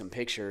couldn't take some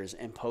pictures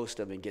and post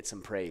them and get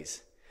some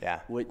praise? Yeah.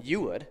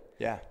 You would.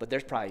 Yeah. But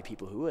there's probably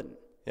people who wouldn't.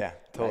 Yeah,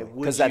 totally. Right?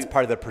 Because that's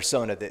part of the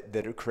persona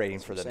that are creating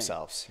for I'm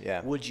themselves. saying.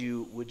 Yeah. Would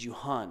you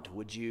hunt?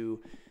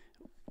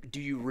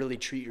 Do you really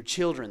treat your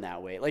children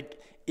that way?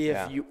 Like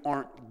if you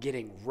aren't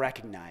getting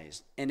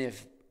recognized, and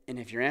if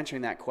you're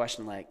answering that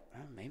question like,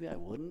 oh, maybe I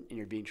wouldn't, and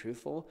you're being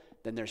truthful,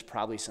 then there's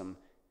probably some,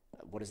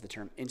 what is the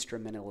term,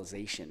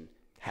 instrumentalization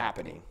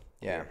happening.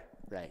 Yeah. Here.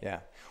 Right. Yeah.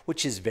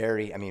 Which is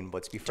very,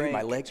 let's be frank. Dude,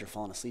 my legs are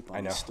falling asleep on,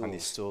 I know, these stools. on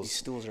these stools. These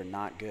stools are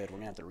not good. We're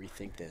going to have to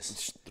rethink this.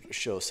 Just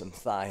show some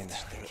thigh.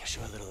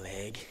 Show a little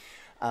leg.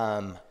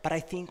 But I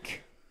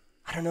think,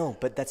 I don't know,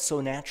 but that's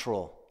so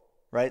natural,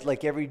 right?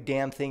 Like every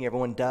damn thing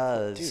everyone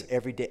does,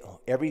 every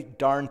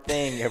darn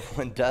thing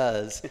everyone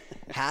does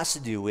has to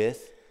do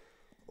with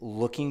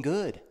looking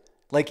good.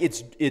 Like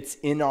it's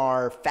in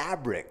our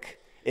fabric.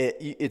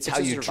 It's how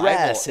you survival,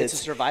 dress. It's a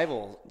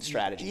survival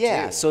strategy.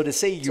 Yeah. Too. So to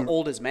say It's you're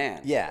old as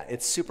man. Yeah,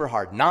 it's super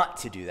hard not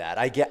to do that.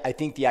 I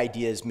think the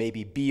idea is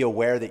maybe be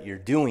aware that you're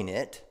doing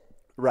it,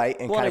 right?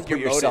 And kind of put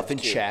yourself in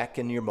check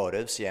and your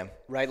motives. Yeah.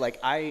 Right. Like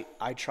I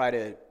try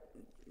to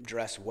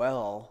dress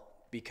well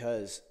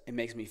because it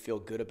makes me feel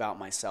good about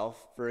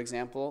myself, for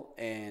example,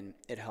 and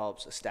it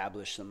helps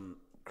establish some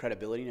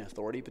credibility and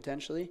authority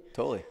potentially.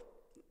 Totally.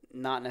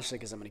 Not necessarily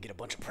because I'm going to get a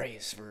bunch of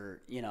praise for,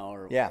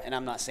 or, yeah. And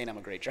I'm not saying I'm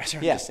a great dresser.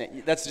 I'm yeah. just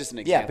saying, that's just an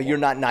example. Yeah, but you're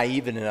not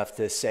naive enough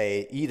to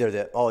say either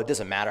that, it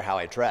doesn't matter how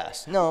I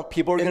dress. No,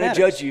 people are going to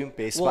judge you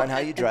based on how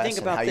you dress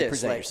and how you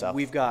present yourself.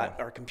 We've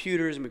got our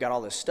computers and we've got all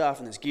this stuff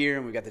and this gear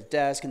and we've got the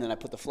desk and then I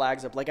put the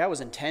flags up. Like I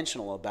was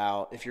intentional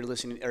about, if you're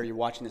listening or you're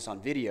watching this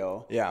on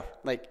video. Yeah.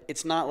 Like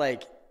it's not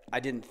like I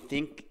didn't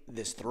think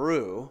this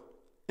through.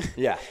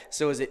 Yeah.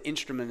 So is it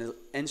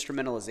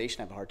instrumentalization?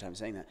 I have a hard time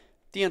saying that.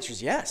 The answer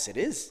is yes, it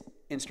is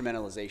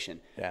instrumentalization.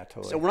 Yeah,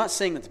 totally. So we're not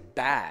saying that's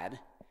bad.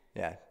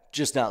 Yeah,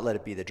 just not let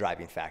it be the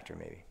driving factor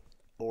maybe.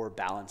 Or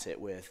balance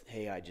it with,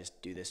 hey, I just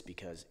do this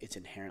because it's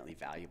inherently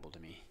valuable to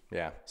me.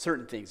 Yeah.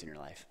 Certain things in your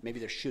life. Maybe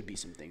there should be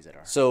some things that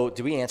are. So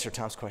did we answer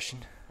Tom's question?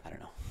 I don't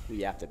know. We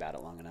yapped about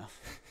it long enough.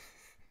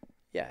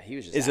 Yeah, he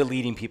was just. Is it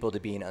leading people to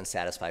being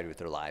unsatisfied with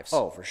their lives?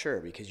 Oh, for sure,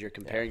 because you're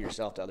comparing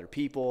yourself to other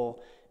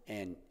people.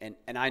 And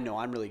I know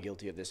I'm really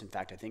guilty of this. In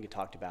fact, I think I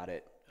talked about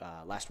it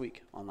last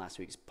week's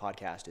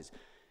podcast is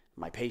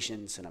my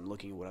patience, and I'm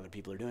looking at what other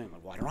people are doing. I'm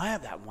like, why don't I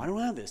have that? Why don't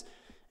I have this?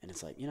 And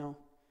it's like,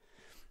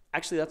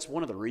 actually that's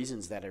one of the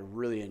reasons that I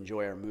really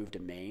enjoy our move to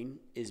Maine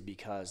is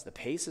because the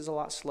pace is a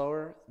lot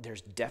slower.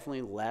 There's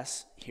definitely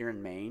less here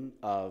in Maine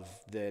of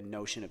the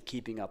notion of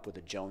keeping up with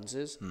the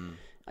Joneses.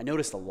 I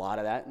noticed a lot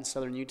of that in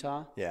Southern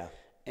Utah. Yeah.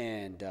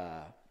 And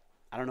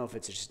I don't know if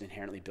it's just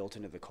inherently built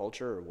into the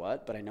culture or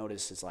what, but I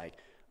noticed it's like,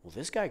 well,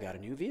 this guy got a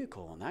new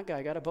vehicle, and that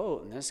guy got a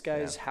boat, and this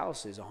guy's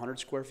house is 100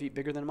 square feet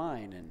bigger than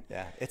mine. And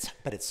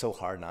but it's so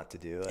hard not to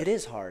do it. It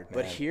is hard,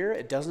 but here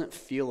it doesn't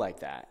feel like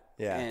that.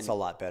 Yeah, it's a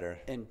lot better.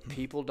 And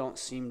people don't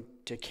seem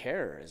to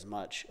care as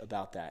much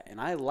about that, and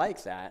I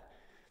like that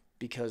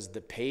because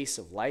the pace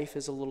of life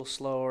is a little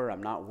slower.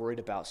 I'm not worried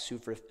about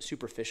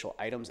superficial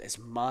items as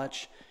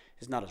much.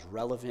 It's not as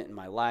relevant in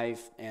my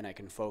life, and I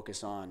can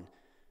focus on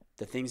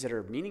the things that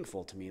are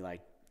meaningful to me,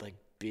 like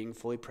being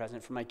fully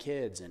present for my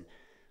kids and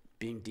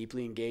being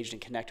deeply engaged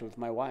and connected with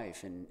my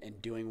wife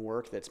and doing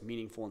work that's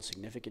meaningful and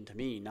significant to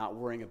me, not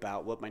worrying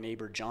about what my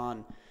neighbor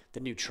John, the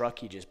new truck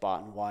he just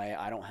bought, and why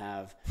I don't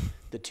have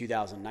the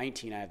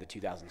 2019, I have the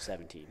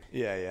 2017.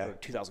 Yeah. Or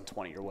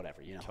 2020 or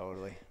whatever,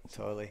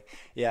 Totally.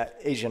 Yeah,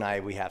 Asia and I,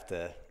 we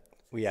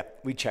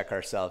check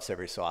ourselves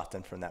every so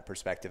often from that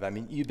perspective. I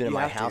mean, you've been in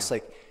my house,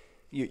 like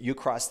you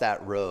cross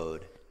that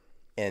road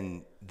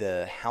and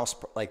the house,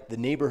 like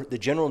the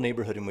general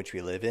neighborhood in which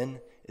we live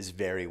in is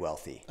very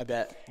wealthy. I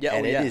bet. Yeah.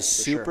 And it is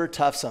super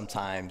tough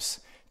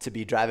sometimes to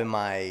be driving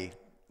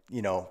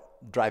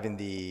driving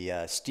the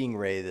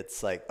Stingray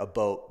that's like a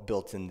boat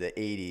built in the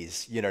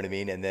 80s, you know what I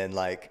mean? And then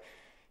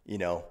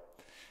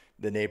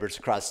the neighbors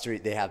across the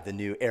street, they have the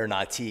new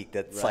Aeronautique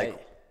that's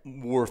like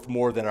worth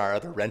more than our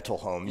other rental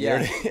home. You know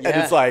what I mean?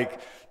 And it's like,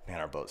 man,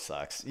 our boat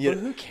sucks. But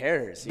who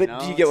cares? Do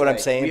you get what I'm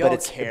saying?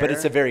 But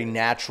it's a very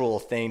natural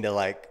thing to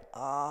like,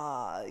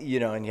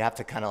 and you have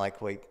to kind of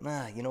like, wait,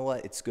 you know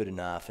what? It's good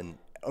enough. And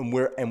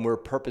we're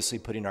purposely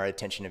putting our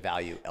attention and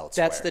value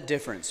elsewhere. That's the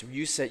difference.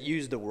 You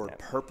use the word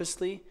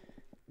purposely.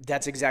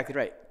 That's exactly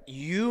right.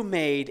 You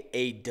made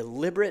a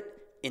deliberate,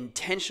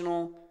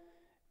 intentional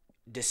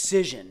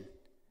decision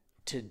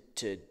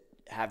to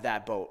have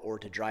that boat or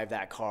to drive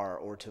that car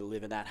or to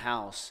live in that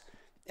house.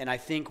 And I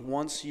think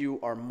once you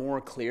are more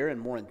clear and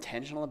more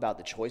intentional about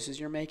the choices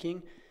you're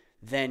making,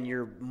 then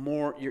you're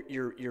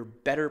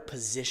better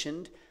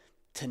positioned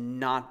to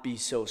not be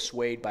so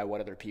swayed by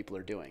what other people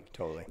are doing.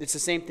 Totally. It's the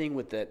same thing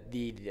with the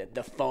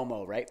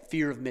FOMO, right?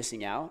 Fear of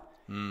missing out.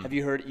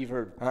 You've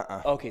heard?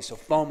 Okay, so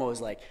FOMO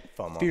is like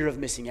fear of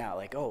missing out.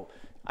 Like,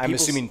 I'm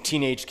assuming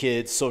teenage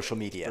kids, social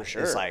media. For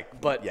sure. It's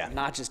like, but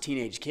not just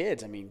teenage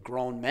kids. I mean,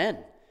 grown men.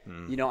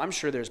 I'm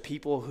sure there's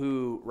people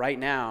who right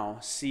now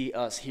see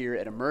us here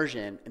at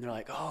Immersion and they're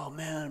like, oh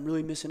man, I'm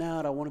really missing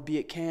out. I want to be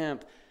at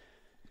camp.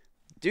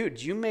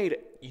 Dude, you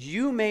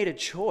made a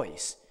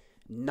choice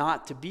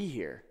not to be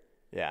here.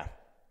 Yeah.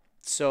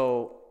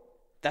 So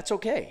that's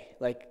okay.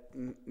 Like,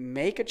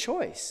 make a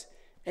choice.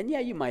 And yeah,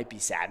 you might be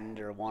saddened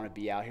or want to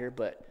be out here,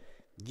 but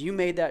you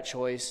made that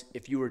choice.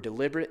 If you were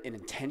deliberate and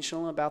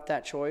intentional about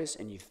that choice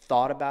and you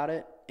thought about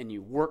it and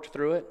you worked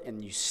through it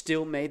and you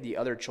still made the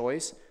other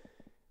choice,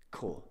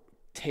 cool.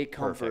 Take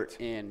comfort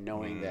in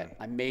knowing that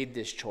I made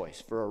this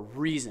choice for a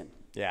reason.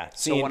 Yeah.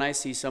 So when I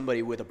see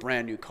somebody with a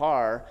brand new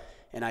car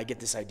and I get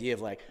this idea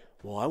of like,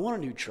 well, I want a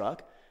new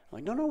truck. I'm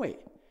like, no, wait.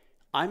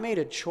 I made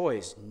a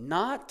choice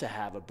not to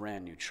have a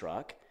brand new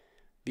truck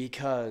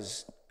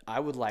because I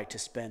would like to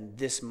spend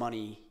this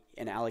money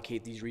and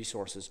allocate these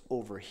resources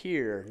over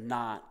here,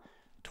 not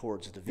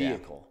towards the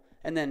vehicle.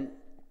 And then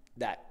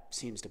that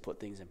seems to put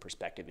things in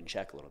perspective and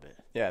check a little bit.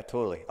 Yeah,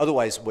 totally.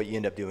 Otherwise, what you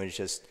end up doing is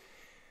just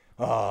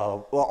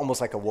well,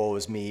 almost like a woe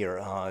is me, or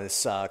this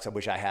sucks. I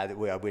wish I had it.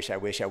 I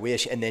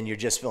wish. And then you're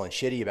just feeling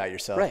shitty about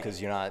yourself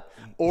because you're not.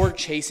 Or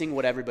chasing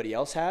what everybody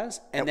else has,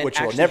 and then which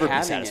will actually never be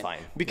having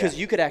satisfying. it. Because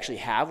you could actually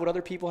have what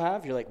other people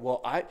have. You're like,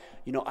 well, I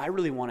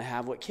really want to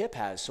have what Kip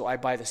has, so I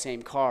buy the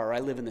same car, or I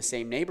live in the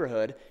same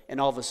neighborhood,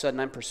 and all of a sudden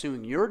I'm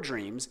pursuing your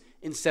dreams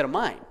instead of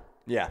mine.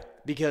 Yeah.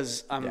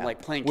 Because I'm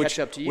like playing catch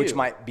up to you. Which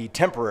might be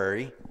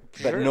temporary,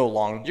 but no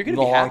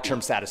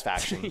long-term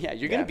satisfaction. Yeah,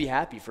 you're going to be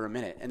happy for a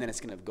minute, and then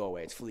it's going to go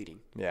away. It's fleeting.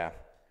 Yeah.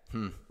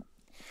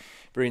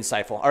 Very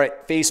insightful. All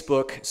right,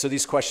 Facebook. So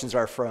these questions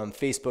are from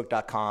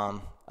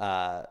facebook.com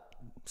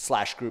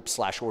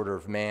 /group/order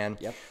of man.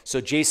 Yep.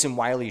 So Jason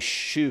Wiley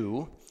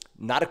Shoe,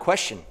 not a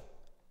question.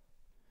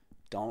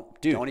 Don't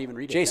even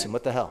read it. Jason,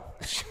 what the hell?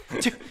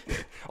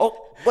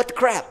 Oh, what the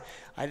crap?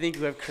 I think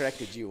we've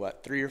corrected you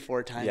 3 or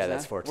 4 times. Yeah, now?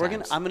 that's 4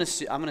 times. I'm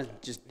gonna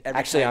just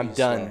actually I'm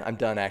done. Swear. I'm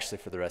done actually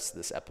for the rest of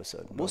this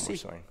episode. We'll see.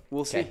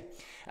 We'll see.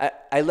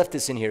 I left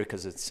this in here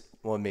because it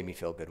made me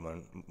feel good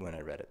when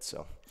I read it.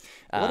 So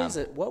what is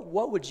it?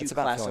 What would you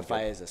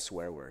classify as a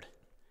swear word?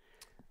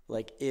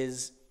 Like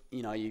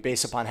you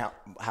based upon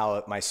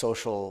how my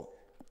social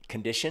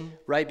condition,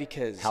 right?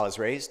 Because how I was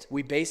raised,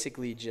 we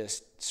basically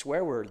just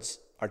swear words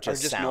are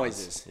just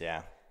noises.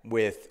 Yeah.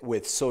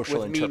 With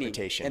social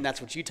interpretation. Meaning. And that's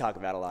what you talk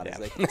about a lot. Yeah. Is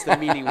like it's the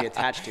meaning we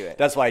attach to it.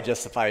 That's why I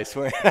justify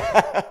swear.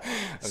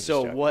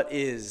 So what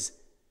is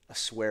a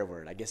swear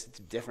word? I guess it's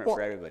different for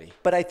everybody.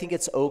 But I think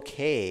it's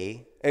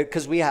okay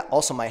because we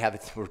also might have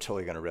it. We're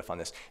totally going to riff on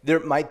this. There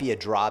might be a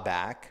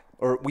drawback,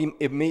 or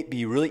it may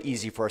be really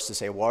easy for us to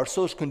say, well, our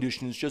social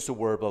condition is just a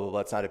word, blah, blah,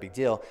 blah. It's not a big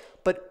deal.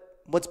 But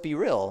let's be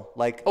real.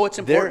 Like, it's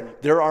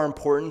important. There are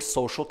important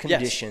social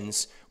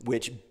conditions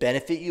which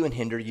benefit you and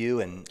hinder you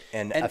and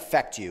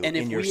affect you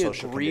in your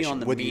social condition. And if we agree on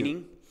the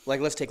meaning,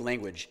 like let's take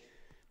language.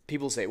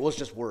 People say, well, it's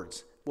just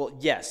words. Well,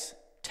 yes,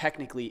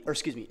 technically,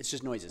 it's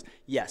just noises.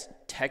 Yes,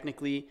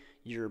 technically,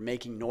 you're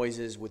making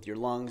noises with your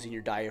lungs and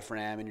your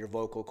diaphragm and your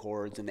vocal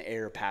cords and the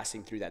air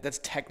passing through that. That's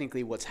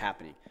technically what's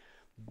happening.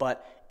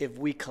 But if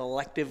we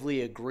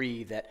collectively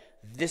agree that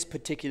this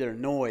particular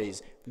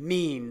noise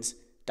means ...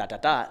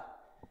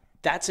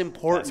 that's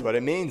important. That's what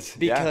it means.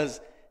 Because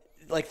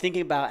like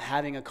thinking about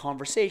having a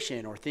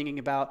conversation, or thinking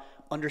about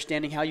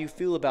understanding how you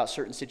feel about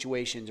certain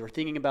situations, or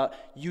thinking about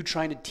you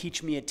trying to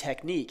teach me a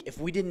technique. If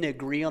we didn't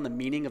agree on the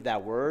meaning of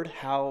that word,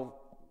 how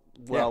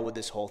well would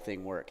this whole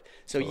thing work?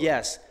 So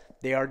yes,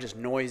 they are just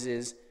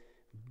noises,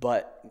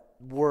 but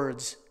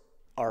words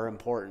are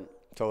important.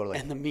 Totally.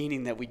 And the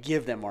meaning that we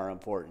give them are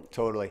important.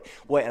 Totally.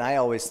 Well, and I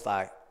always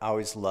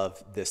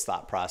loved this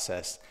thought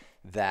process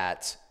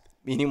that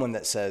anyone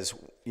that says,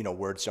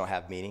 words don't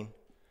have meaning,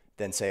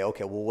 then say,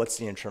 okay, well, what's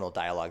the internal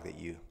dialogue that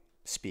you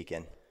speak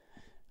in?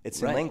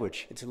 It's in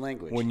language. It's in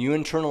language. When you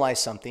internalize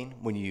something,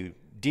 when you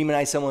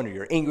demonize someone, or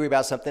you're angry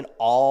about something,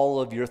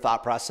 all of your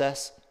thought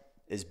process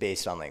is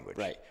based on language.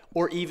 Right.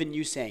 Or even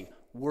you saying,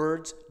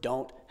 words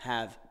don't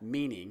have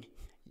meaning.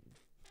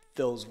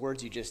 Those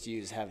words you just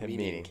used have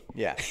meaning.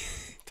 Yeah,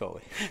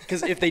 totally.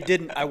 Because if they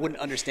didn't, I wouldn't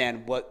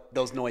understand what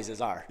those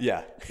noises are.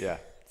 Yeah.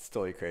 It's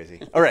totally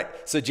crazy. All right.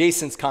 So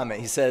Jason's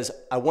comment, he says,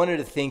 I wanted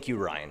to thank you,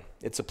 Ryan.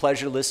 It's a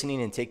pleasure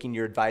listening and taking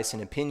your advice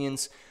and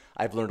opinions.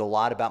 I've learned a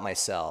lot about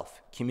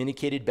myself,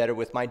 communicated better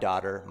with my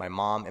daughter, my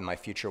mom, and my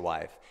future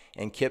wife.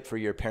 And Kip, for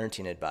your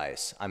parenting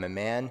advice. I'm a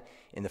man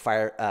in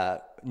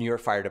the New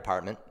York Fire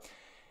Department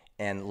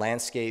and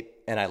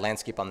I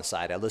landscape on the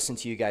side. I listen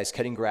to you guys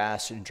cutting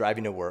grass and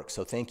driving to work.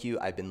 So thank you.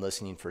 I've been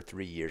listening for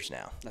 3 years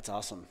now. That's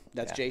awesome.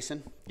 That's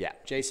Jason? Yeah.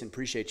 Jason,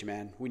 appreciate you,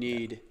 man. We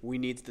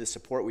need the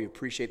support. We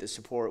appreciate the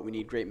support. We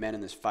need great men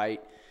in this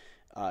fight.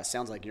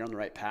 Sounds like you're on the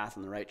right path,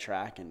 on the right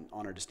track, and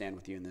honored to stand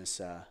with you in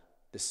this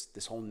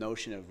this whole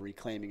notion of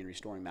reclaiming and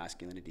restoring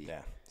masculinity.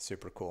 Yeah,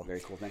 super cool.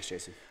 Very cool. Thanks,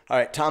 Jason. All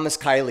right, Thomas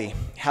Kiley,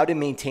 how to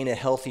maintain a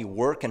healthy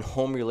work and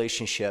home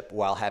relationship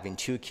while having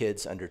 2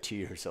 kids under 2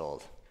 years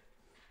old.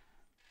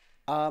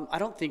 I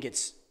don't think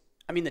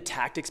the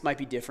tactics might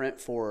be different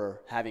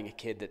for having a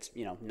kid that's,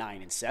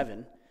 9 and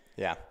 7.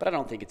 Yeah. But I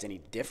don't think it's any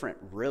different,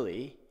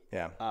 really.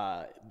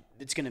 Yeah.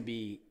 It's going to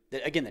be,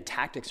 again, the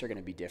tactics are going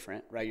to be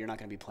different, right? You're not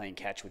going to be playing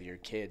catch with your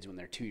kids when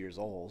they're 2 years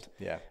old.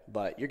 Yeah.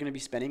 But you're going to be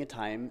spending a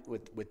time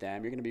with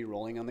them. You're going to be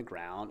rolling on the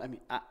ground.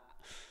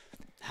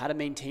 How to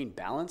maintain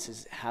balance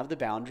is have the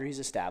boundaries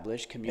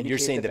established, communicate. And you're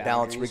saying the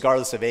balance, boundaries.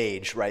 regardless of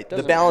age, right?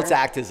 Doesn't the balance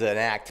matter. act is an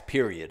act,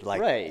 period. Like,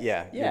 right.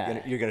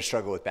 Yeah. You're gonna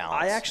struggle with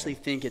balance. I actually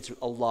think it's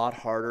a lot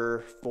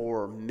harder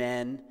for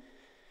men.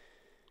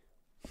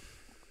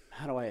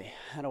 How do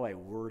I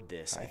word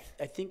this?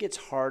 I think it's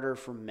harder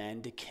for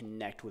men to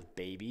connect with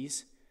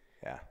babies.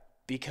 Yeah.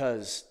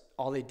 Because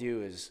all they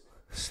do is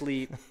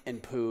sleep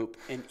and poop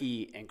and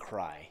eat and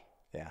cry.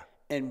 Yeah.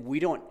 And we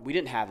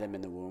didn't have them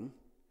in the womb.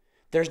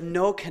 There's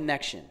no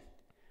connection.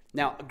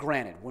 Now,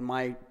 granted, when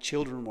my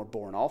children were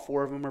born, all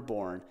 4 of them were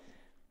born,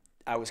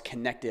 I was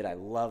connected. I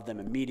loved them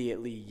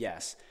immediately,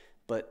 yes.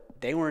 But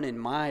they weren't in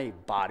my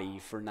body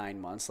for 9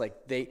 months.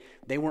 Like they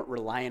weren't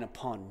relying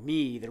upon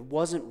me. There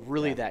wasn't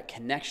really that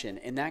connection.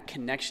 And that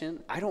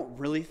connection, I don't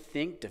really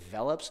think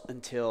develops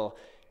until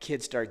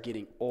kids start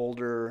getting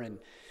older and,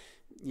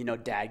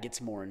 dad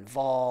gets more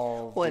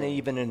involved. Well, and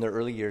even in the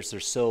early years, they're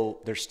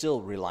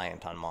still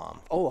reliant on mom.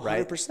 Oh,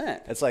 right?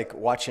 100%. It's like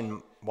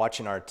watching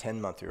our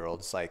 10-month-old.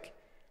 It's like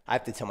I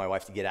have to tell my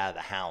wife to get out of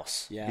the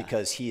house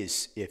because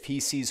if he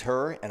sees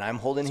her and I'm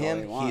holding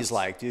him, he's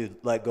like, dude,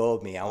 let go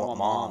of me. I want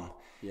mom.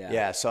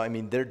 Yeah. So, I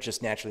mean, they're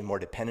just naturally more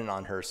dependent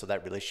on her. So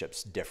that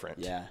relationship's different.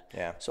 Yeah.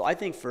 Yeah. So I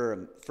think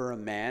for a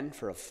man,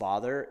 for a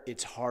father,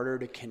 it's harder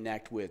to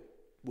connect with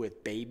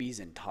babies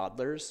and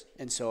toddlers.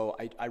 And so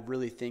I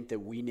really think that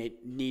we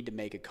need to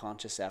make a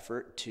conscious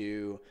effort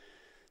to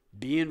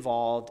be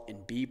involved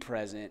and be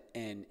present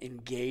and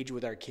engage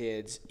with our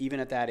kids, even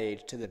at that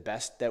age, to the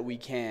best that we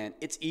can.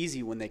 It's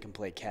easy when they can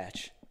play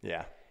catch.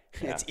 Yeah.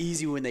 It's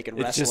easy when they can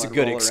wrestle. It's just a and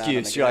good roll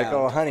excuse. You're like,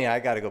 oh, honey, I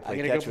got to go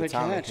play catch with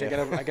Tommy.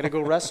 I got to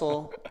go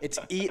wrestle.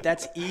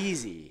 That's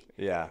easy.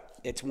 Yeah.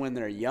 It's when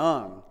they're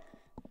young,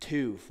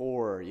 2,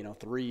 4,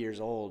 3 years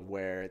old,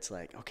 where it's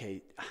like,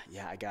 okay,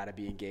 yeah, I got to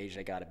be engaged.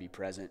 I got to be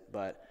present.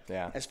 But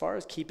as far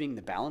as keeping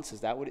the balance, is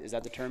that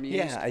the term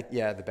you used?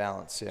 The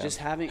balance. Yeah. Just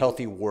having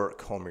healthy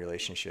work-home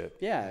relationship.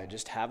 Yeah.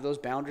 Just have those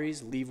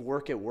boundaries, leave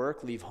work at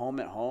work, leave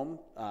home at home.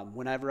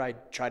 Whenever I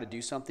try to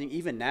do something,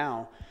 even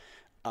now,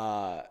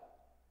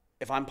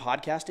 if I'm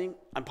podcasting,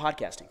 I'm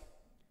podcasting.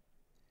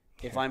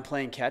 Okay. If I'm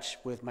playing catch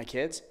with my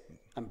kids,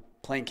 I'm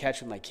playing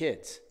catch with my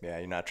kids. Yeah,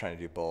 you're not trying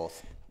to do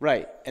both.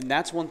 Right. And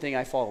that's one thing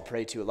I fall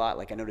prey to a lot.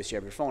 Like, I notice you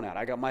have your phone out.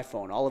 I got my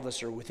phone. All of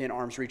us are within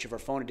arm's reach of our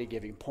phone at a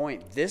given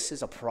point. This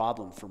is a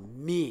problem for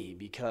me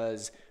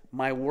because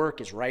my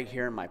work is right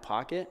here in my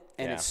pocket,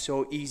 and it's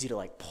so easy to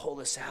like pull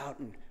this out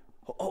and,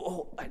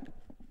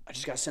 I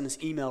just got to send this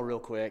email real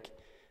quick.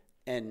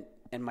 And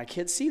my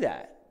kids see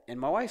that, and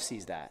my wife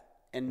sees that.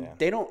 And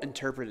they don't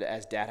interpret it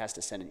as dad has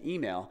to send an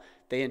email.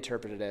 They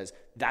interpret it as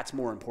that's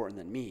more important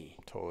than me.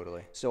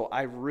 Totally. So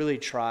I really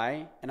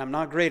try, and I'm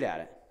not great at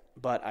it,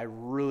 but I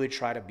really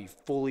try to be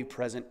fully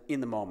present in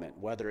the moment,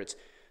 whether it's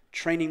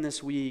training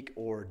this week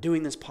or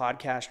doing this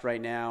podcast right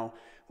now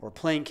or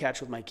playing catch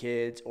with my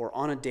kids or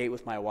on a date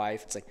with my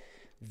wife. It's like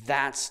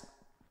that's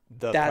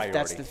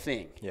the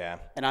thing. Yeah.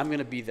 And I'm going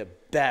to be the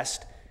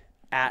best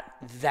at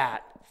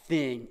that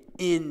thing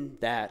in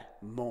that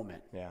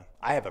moment. Yeah.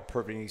 I have a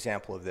perfect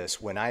example of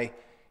this. When I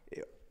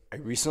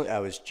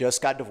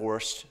just got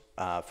divorced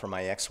from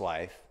my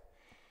ex-wife.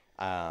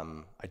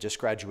 I just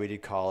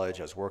graduated college.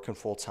 I was working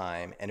full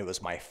time, and it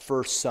was my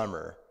first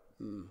summer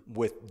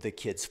with the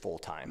kids full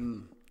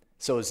time.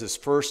 So it was this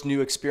first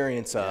new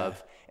experience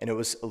and it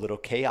was a little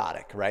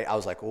chaotic, right? I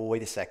was like, oh,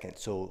 wait a second.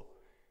 So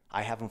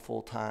I have them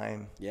full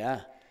time.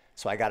 Yeah.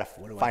 So I got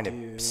to find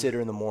a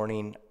sitter in the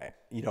morning.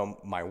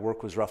 My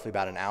work was roughly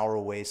about an hour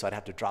away, so I'd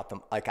have to drop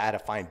them. Like, I had to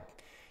find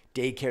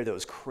daycare that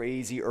was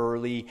crazy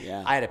early.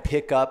 Yeah. I had to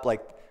pick up,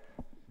 like,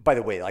 by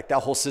the way, like, that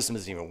whole system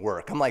doesn't even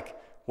work. I'm like,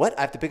 what?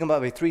 I have to pick them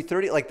up by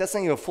 3:30? Like, that's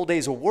not even a full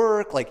day's of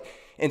work. Like,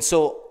 and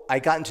so I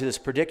got into this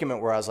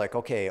predicament where I was like,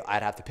 okay,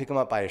 I'd have to pick them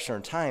up by a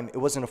certain time. It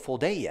wasn't a full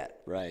day yet.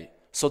 Right.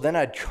 So then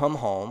I'd come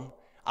home.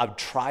 I'd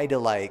try to,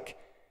 like,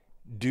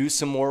 do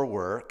some more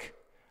work.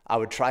 I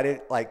would try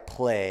to, like,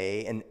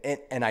 play,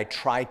 and I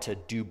tried to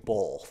do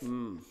both.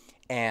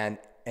 And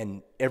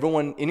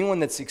anyone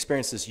that's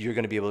experienced this, you're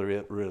going to be able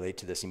to relate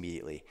to this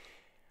immediately.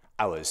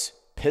 I was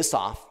pissed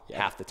off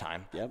half the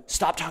time.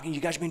 Stop talking.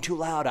 You guys are being too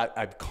loud.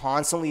 I'm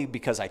constantly,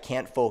 because I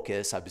can't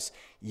focus, I was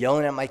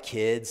yelling at my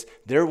kids.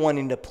 They're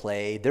wanting to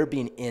play. They're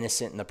being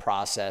innocent in the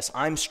process.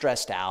 I'm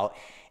stressed out.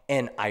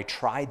 And I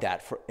tried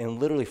that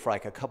literally for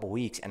like a couple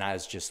weeks, and I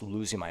was just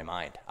losing my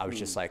mind. I was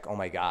just like, oh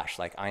my gosh,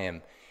 like I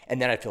am.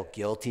 And then I'd feel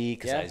guilty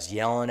because I was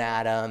yelling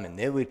at them, and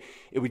it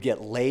would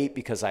get late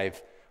because I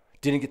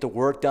didn't get the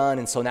work done.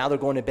 And so now they're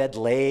going to bed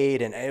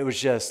late, and it was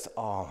just,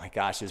 oh my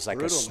gosh, it was like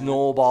brutal, a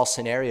snowball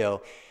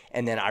scenario.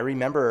 And then I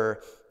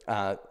remember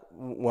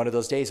one of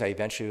those days I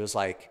eventually was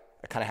like,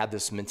 I kind of had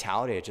this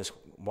mentality. I just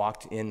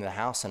walked in the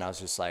house and I was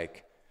just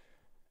like,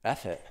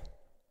 F it.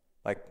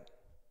 Like,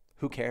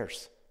 who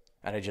cares?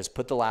 And I just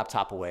put the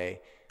laptop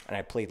away and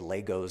I played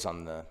Legos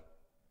on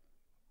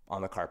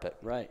the carpet.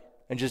 Right.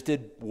 And just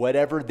did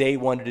whatever they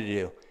wanted to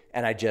do.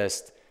 And I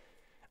just,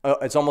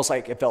 it's almost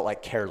like it felt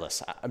like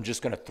careless. I'm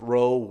just going to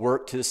throw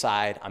work to the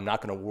side. I'm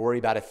not going to worry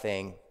about a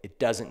thing. It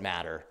doesn't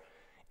matter.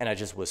 And I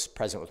just was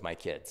present with my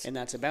kids. And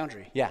that's a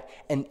boundary. Yeah.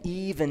 And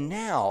even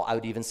now, I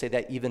would even say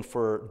that even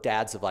for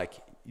dads of like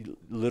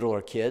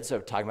littler kids,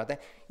 I'm talking about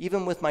that,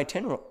 even with my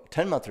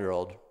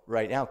 10-month-old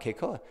right now,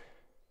 Keikoa,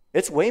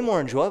 it's way more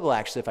enjoyable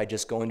actually if I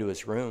just go into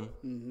his room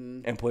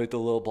and play with the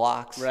little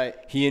blocks. Right.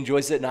 He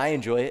enjoys it and I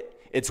enjoy it.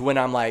 It's when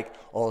I'm like,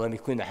 oh, let me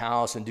clean the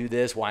house and do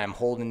this while I'm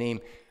holding him.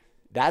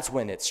 That's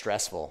when it's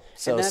stressful.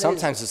 So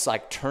sometimes it's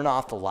like turn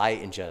off the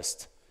light and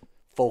just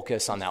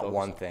focus on that focus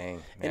one on it.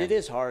 thing. And man. it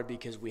is hard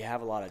because we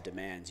have a lot of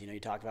demands. You know, you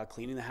talk about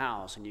cleaning the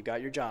house, and you've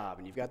got your job,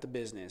 and you've got the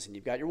business, and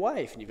you've got your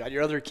wife, and you've got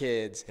your other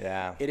kids.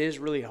 Yeah. It is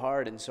really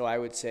hard. And so I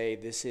would say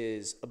this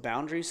is a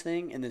boundaries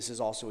thing, and this is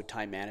also a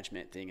time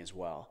management thing as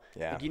well.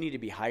 Yeah. Like you need to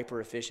be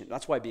hyper efficient.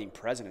 That's why being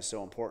present is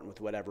so important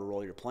with whatever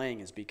role you're playing,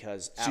 is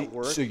because at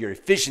work. So your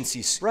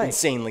efficiency's Right.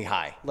 insanely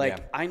high. Like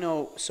Yeah. I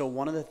know, so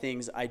one of the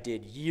things I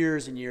did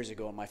years and years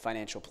ago in my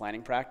financial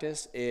planning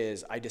practice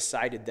is I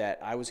decided that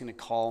I was going to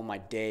call my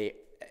day,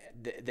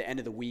 the end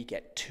of the week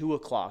at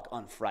 2:00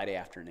 on Friday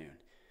afternoon.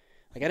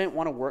 Like I didn't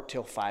want to work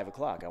till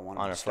 5:00. I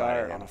wanted to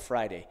start on a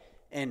Friday.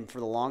 And for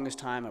the longest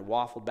time, I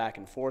waffled back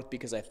and forth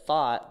because I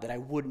thought that I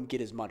wouldn't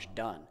get as much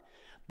done.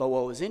 But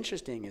what was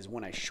interesting is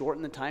when I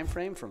shortened the time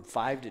frame from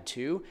 5 to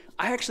 2,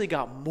 I actually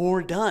got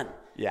more done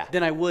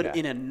than I would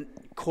in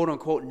a quote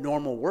unquote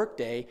normal work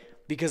day,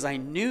 because I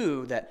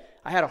knew that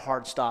I had a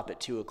hard stop at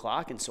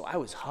 2:00. And so I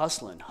was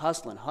hustling,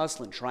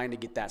 trying to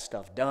get that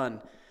stuff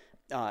done.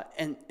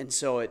 And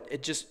so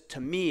it just,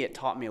 to me, it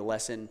taught me a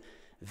lesson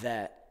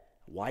that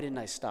why didn't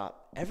I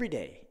stop every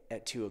day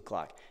at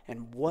 2:00?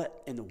 And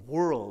what in the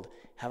world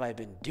have I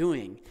been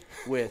doing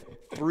with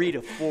 3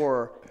 to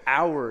 4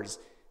 hours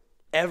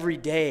every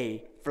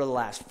day for the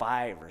last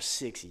 5 or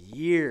 6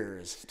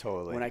 years?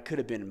 Totally. When I could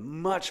have been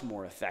much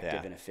more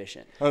effective and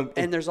efficient.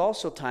 And there's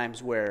also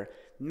times where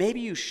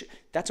maybe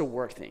that's a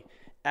work thing.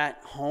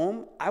 At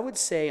home, I would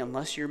say,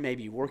 unless you're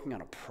maybe working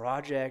on a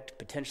project,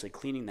 potentially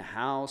cleaning the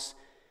house,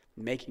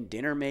 making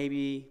dinner,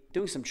 maybe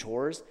doing some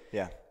chores.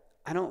 Yeah.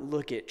 I don't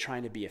look at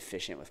trying to be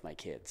efficient with my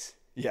kids.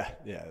 Yeah.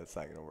 That's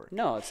not gonna work.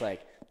 No, it's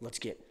like, let's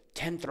get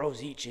 10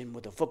 throws each in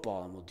with a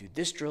football, and we'll do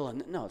this drill.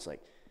 And no, it's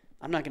like,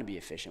 I'm not going to be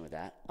efficient with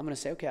that. I'm going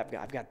to say, okay,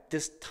 I've got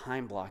this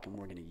time block, and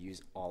we're going to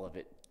use all of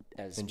it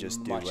as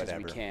much as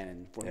we can,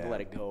 and we're going to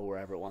let it go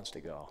wherever it wants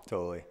to go.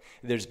 Totally.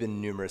 There's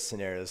been numerous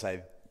scenarios.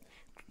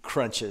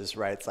 Crunches,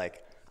 right? It's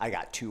like, I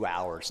got 2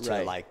 hours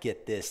to like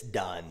get this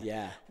done.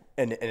 Yeah.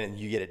 And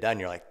you get it done.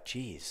 You're like,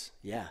 geez.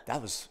 Yeah.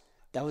 That was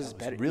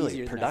better, really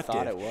easier productive.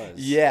 Than I thought it was.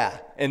 Yeah.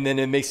 And then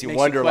it makes you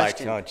wonder, like,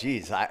 question. oh,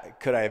 geez,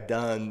 could I have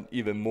done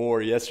even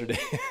more yesterday?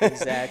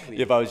 Exactly.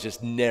 If I was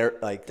just laser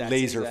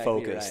exactly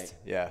focused.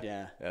 right.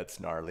 Yeah. That's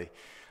gnarly.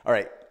 All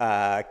right.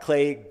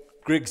 Clay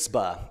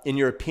Grigsba, in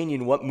your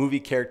opinion, what movie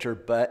character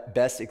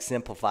best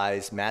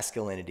exemplifies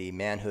masculinity,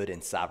 manhood,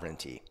 and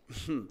sovereignty?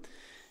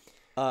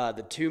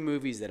 The two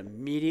movies that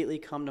immediately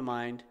come to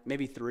mind,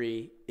 maybe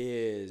three,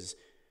 is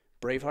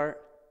Braveheart,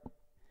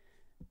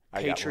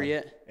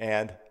 Patriot,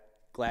 and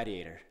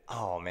Gladiator.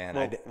 Oh man,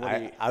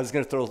 Well, I was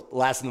gonna throw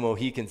Last of the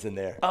Mohicans in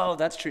there. Oh,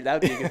 that's true. That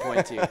would be a good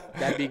point too.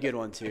 That'd be a good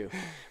one too.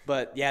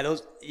 But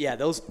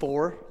those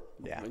four,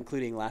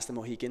 including Last of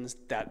the Mohicans,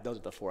 those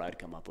are the four I'd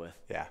come up with.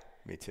 Yeah,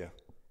 me too.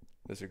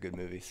 Those are good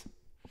movies.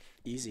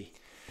 Easy.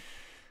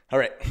 All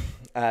right,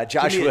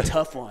 Joshua. Give me a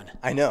tough one.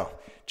 I know.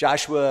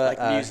 Joshua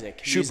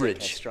music.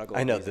 Shoebridge.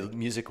 I know the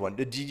music one.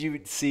 Did you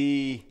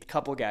see? A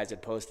couple guys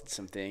had posted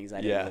some things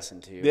I didn't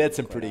listen to. They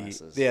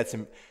had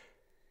some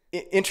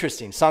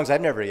interesting songs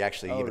I've never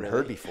actually even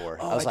heard before.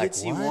 Oh, I was like, did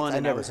see what? one, I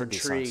and never I was heard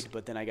these intrigued, songs.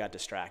 but then I got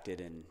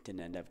distracted and didn't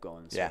end up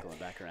circling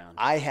back around.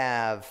 I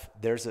have.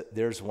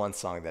 There's one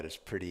song that is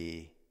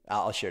pretty.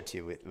 I'll share it to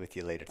you with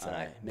you later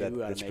tonight.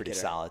 That's pretty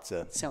solid.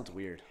 So it sounds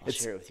weird. I'll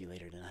share it with you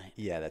later tonight.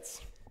 Yeah, that's.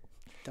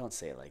 Don't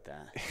say it like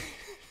that.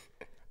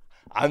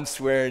 I'm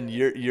swearing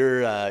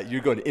you're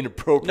going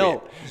inappropriate.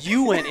 No,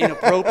 you went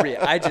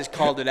inappropriate. I just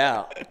called it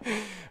out.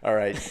 All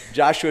right,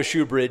 Joshua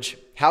Shoebridge.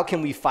 How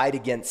can we fight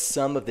against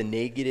some of the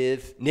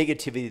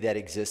negativity that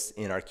exists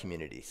in our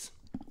communities?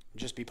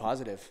 Just be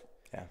positive.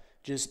 Yeah.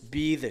 Just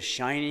be the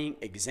shining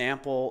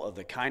example of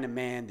the kind of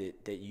man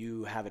that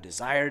you have a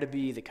desire to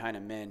be, the kind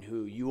of men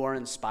who you are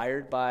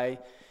inspired by.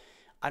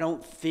 I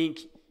don't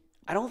think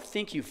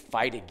you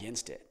fight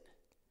against it.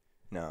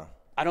 No.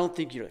 I don't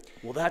think you're like,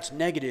 well, that's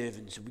negative,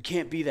 and so we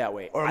can't be that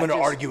way. Or I'm going to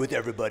argue with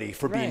everybody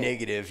for being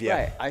negative. Yeah.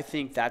 Right. I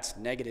think that's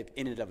negative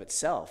in and of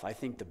itself. I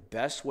think the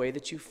best way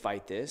that you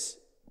fight this,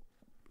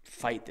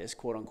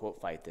 quote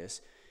unquote, fight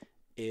this,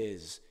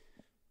 is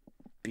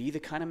be the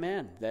kind of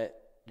man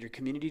that your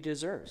community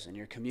deserves and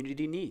your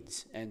community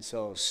needs. And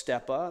so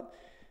step up,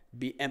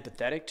 be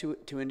empathetic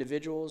to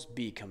individuals,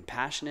 be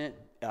compassionate,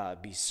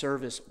 be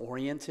service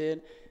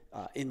oriented.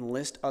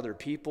 Enlist other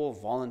people,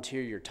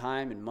 volunteer your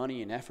time and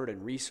money and effort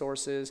and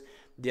resources.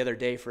 The other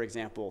day, for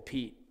example,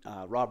 Pete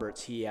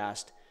Roberts, he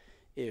asked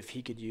if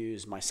he could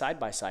use my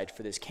side-by-side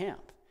for this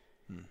camp.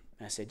 And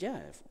I said, yeah,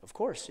 of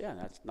course. Yeah,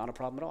 that's not a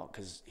problem at all,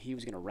 because he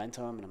was going to rent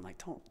them. And I'm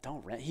like,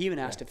 don't rent. He even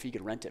asked if he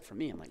could rent it from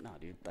me. I'm like, no,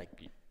 dude, like,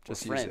 we're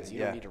friends. You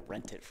don't need to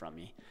rent it from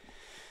me.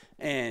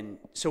 And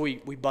so we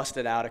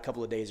busted out a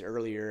couple of days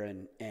earlier,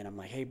 and I'm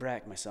like, hey,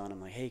 Brack, my son, I'm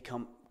like, hey,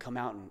 come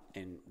out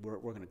and we're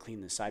going to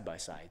clean this side by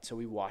side. So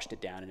we washed it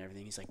down and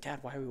everything. He's like, Dad,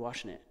 why are we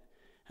washing it?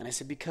 And I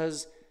said,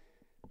 because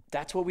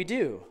that's what we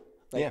do.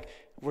 Like,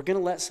 we're going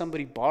to let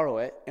somebody borrow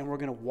it, and we're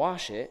going to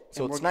wash it.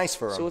 So it's nice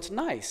for them. So it's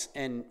nice.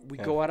 And we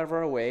go out of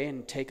our way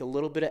and take a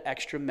little bit of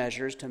extra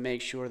measures to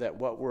make sure that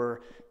what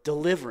we're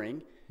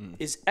delivering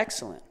is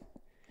excellent.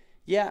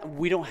 Yeah,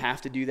 we don't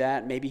have to do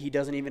that. Maybe he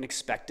doesn't even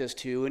expect us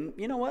to. And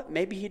you know what?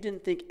 Maybe he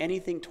didn't think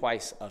anything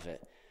twice of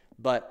it.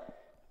 But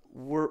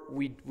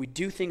we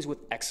do things with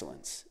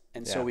excellence.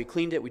 And so we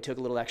cleaned it. We took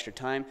a little extra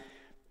time.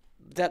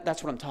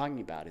 That's what I'm talking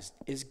about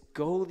is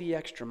go the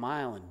extra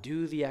mile and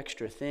do the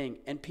extra thing.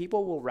 And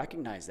people will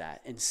recognize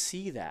that and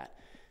see that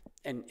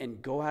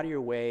and go out of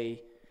your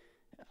way.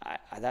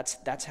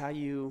 That's how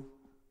you,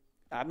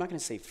 I'm not going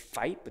to say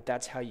fight, but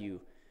that's how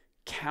you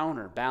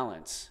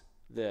counterbalance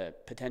the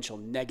potential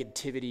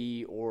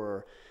negativity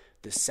or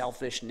the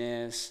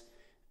selfishness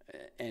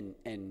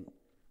and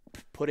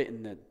put it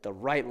in the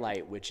right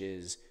light, which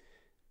is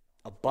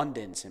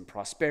abundance and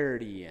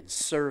prosperity and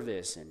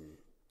service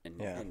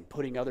and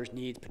putting others'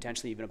 needs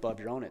potentially even above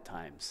your own at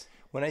times.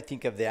 When I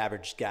think of the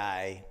average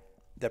guy,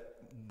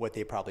 what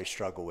they probably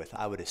struggle with,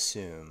 I would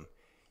assume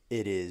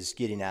it is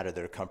getting out of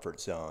their comfort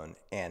zone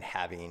and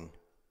having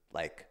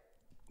like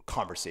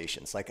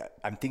conversations. Like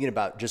I'm thinking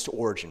about just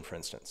Origin, for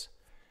instance.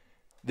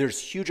 There's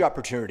huge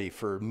opportunity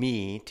for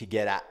me to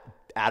get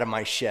out of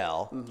my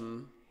shell,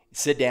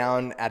 sit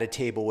down at a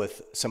table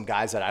with some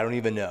guys that I don't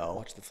even know.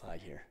 Watch the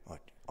flag here.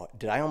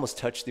 Did I almost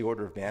touch the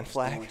Order of Man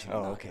flag? I want you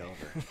to knock it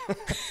over.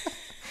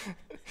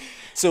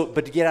 So,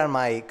 but to get out of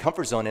my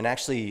comfort zone and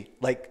actually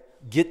like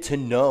get to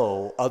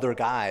know other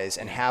guys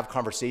and have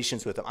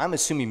conversations with them. I'm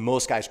assuming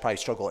most guys probably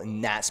struggle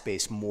in that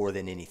space more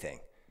than anything.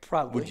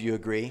 Probably. Would you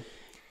agree?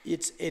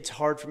 It's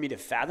hard for me to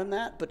fathom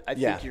that, but I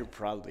think you're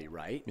probably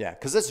right. Yeah,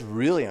 because that's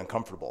really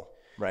uncomfortable,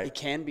 right? It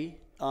can be.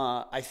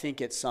 I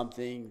think it's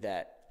something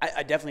that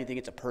I definitely think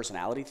it's a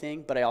personality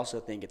thing, but I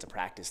also think it's a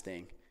practice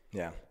thing.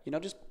 Yeah. You know,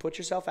 just put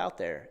yourself out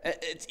there.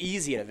 It's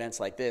easy at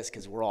events like this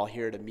because we're all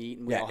here to meet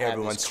and we all have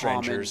everyone's this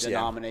common strangers,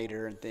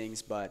 denominator and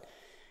things. But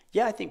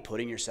yeah, I think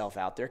putting yourself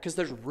out there because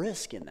there's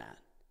risk in that.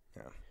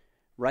 Yeah.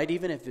 Right?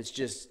 Even if it's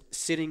just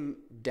sitting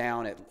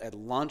down at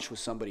lunch with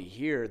somebody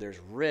here, there's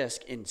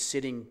risk in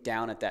sitting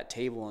down at that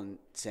table and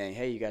saying,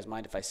 hey, you guys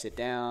mind if I sit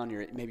down?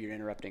 Maybe you're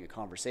interrupting a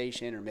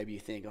conversation, or maybe you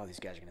think, oh,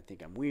 these guys are going to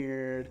think I'm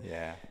weird.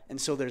 Yeah.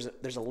 And so there's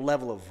a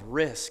level of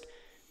risk.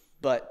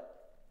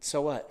 But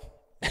so what?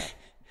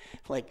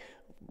 Like,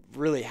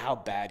 really, how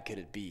bad could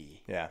it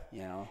be? Yeah.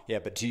 You know? Yeah,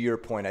 but to your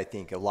point, I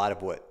think a lot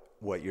of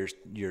what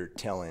you're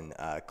telling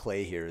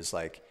Clay here is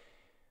like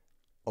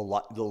a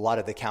lot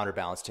of the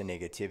counterbalance to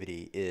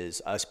negativity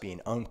is us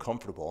being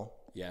uncomfortable.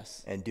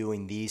 Yes. And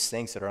doing these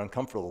things that are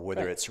uncomfortable,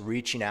 whether Right. it's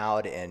reaching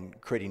out and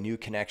creating new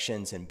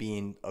connections and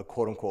being a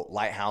quote unquote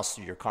lighthouse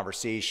through your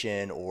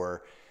conversation,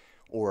 or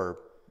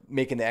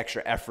making the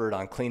extra effort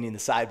on cleaning the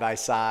side by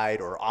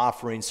side, or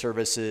offering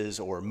services,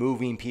 or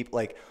moving people.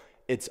 Like,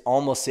 it's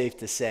almost safe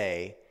to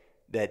say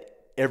that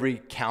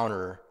every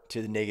counter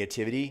to the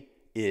negativity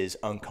is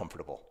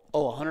uncomfortable.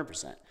 Oh,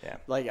 100%. Yeah.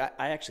 Like,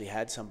 I actually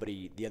had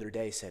somebody the other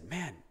day said,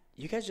 man,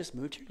 you guys just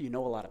moved here? You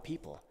know a lot of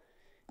people.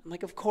 I'm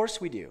like, of course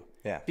we do.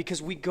 Yeah.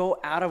 Because we go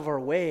out of our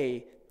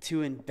way to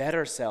embed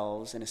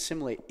ourselves and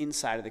assimilate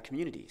inside of the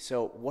community.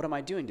 So what am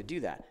I doing to do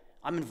that?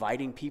 I'm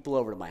inviting people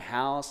over to my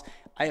house.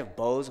 I have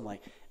bows. I'm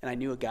like, and I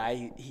knew a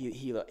guy,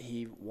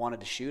 he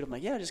wanted to shoot. I'm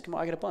like, yeah, just come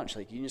on. I got a bunch.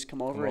 Like, you can just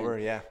come over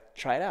and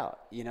try it out,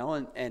 you know?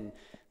 And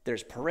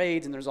there's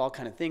parades and there's all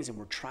kind of things. And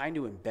we're trying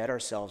to embed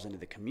ourselves into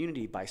the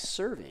community by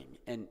serving.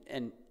 And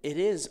it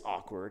is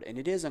awkward and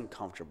it is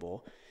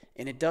uncomfortable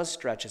and it does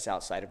stretch us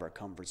outside of our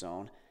comfort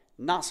zone.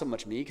 Not so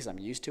much me because I'm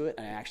used to it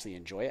and I actually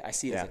enjoy it. I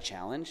see it as a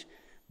challenge.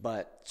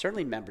 But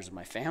certainly members of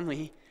my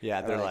family.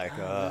 Yeah, they're like,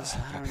 I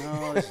don't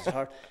know, this is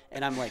hard.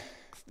 And I'm like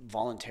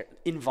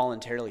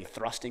involuntarily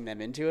thrusting them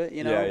into it,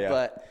 you know? Yeah, yeah.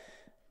 But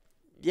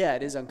yeah,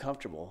 it is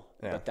uncomfortable,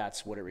 Yeah. but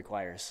that's what it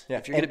requires. Yeah.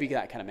 If you're going to be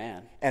that kind of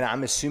man. And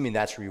I'm assuming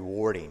that's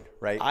rewarding,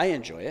 right? I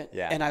enjoy it.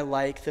 Yeah. And I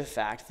like the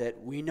fact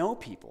that we know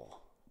people.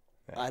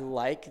 I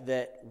like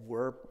that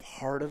we're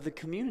part of the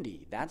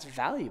community. That's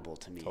valuable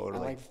to me.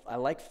 Totally. I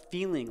like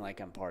feeling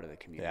like I'm part of the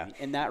community.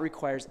 Yeah. And that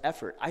requires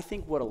effort. I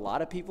think what a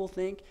lot of people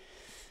think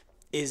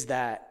is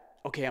that,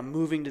 okay, I'm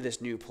moving to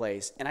this new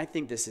place. And I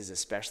think this is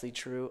especially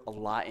true a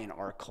lot in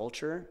our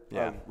culture,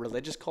 our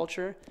religious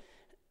culture,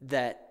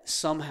 that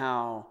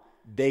somehow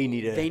they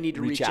need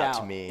to reach out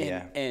to me.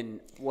 And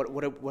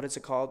what is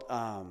it called?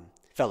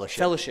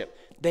 Fellowship.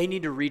 They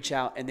need to reach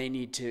out and they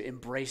need to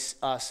embrace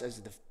us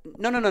as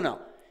no.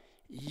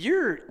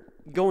 You're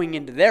going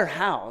into their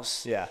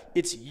house. Yeah.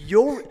 It's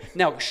your,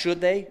 now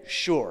should they?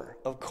 Sure,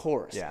 of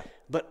course. Yeah.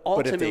 But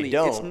But if they ultimately,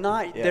 don't, it's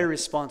not their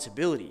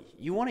responsibility.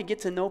 You want to get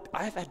to know,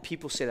 I've had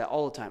people say that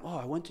all the time. Oh,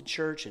 I went to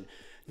church and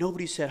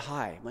nobody said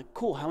hi. I'm like,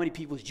 cool, how many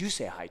people did you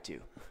say hi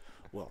to?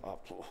 Well,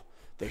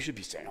 they should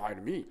be saying hi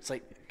to me. It's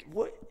like,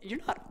 what?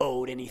 You're not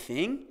owed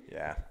anything.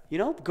 Yeah. You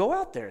know, go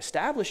out there,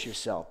 establish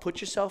yourself,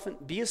 put yourself in,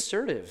 be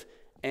assertive.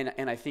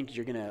 And I think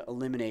you're going to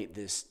eliminate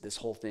this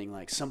whole thing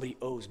like somebody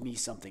owes me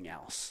something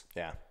else.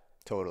 Yeah,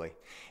 totally.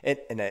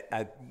 And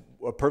a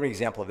perfect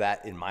example of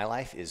that in my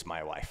life is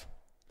my wife.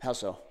 How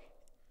so?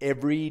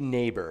 Every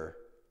neighbor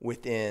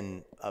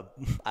within They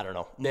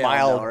all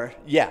mile. know her.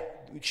 Yeah,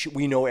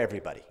 we know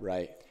everybody.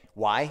 Right.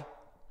 Why?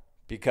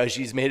 Because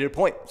she's made it a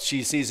point.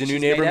 She sees a new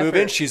She's neighbor made move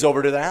in. effort. She's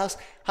over to the house.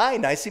 Hi,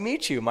 nice to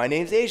meet you. My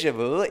name's Asia.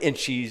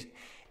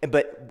 And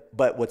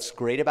but what's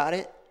great about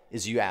it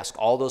is you ask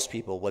all those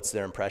people what's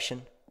their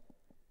impression,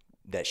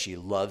 that she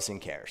loves and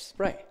cares.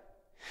 Right.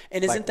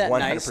 And isn't Like that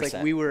nice? 100%.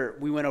 Like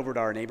we went over to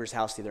our neighbor's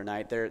house the other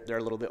night. They're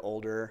a little bit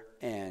older,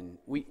 and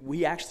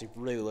we actually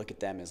really look at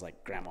them as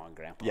like grandma and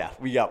grandpa. Yeah,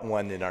 we got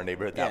one in our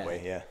neighborhood that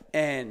way. Yeah.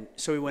 And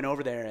so we went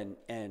over there,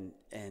 and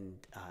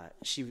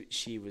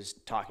she was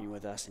talking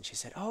with us, and she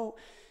said, "Oh,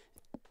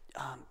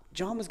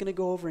 John was gonna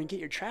go over and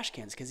get your trash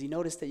cans because he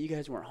noticed that you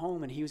guys weren't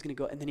home, and he was gonna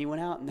go, and then he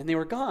went out, and then they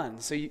were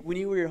gone. So when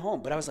you were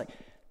home, but I was like,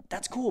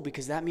 that's cool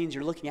because that means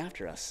you're looking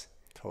after us,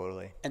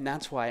 Totally. and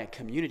that's why a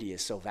community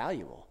is so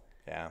valuable."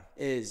 Yeah.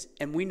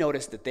 And we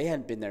noticed that they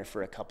hadn't been there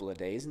for a couple of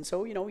days, and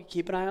so we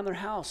keep an eye on their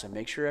house and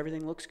make sure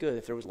everything looks good.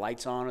 If there was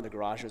lights on or the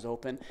garage was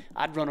open,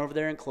 I'd run over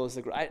there and close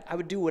the garage. I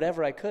would do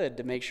whatever I could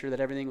to make sure that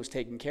everything was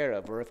taken care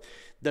of. Or if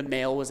the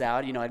mail was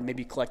out, I'd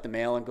maybe collect the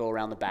mail and go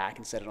around the back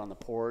and set it on the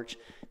porch.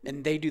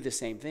 And they do the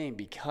same thing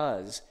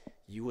because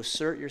you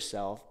assert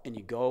yourself and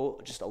you go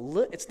just a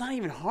little. It's not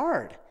even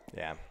hard.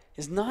 Yeah.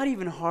 It's not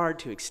even hard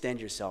to extend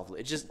yourself.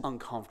 It's just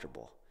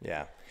uncomfortable.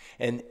 Yeah.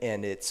 And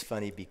it's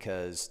funny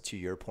because to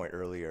your point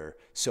earlier,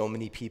 so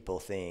many people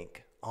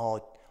think, oh,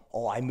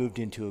 I moved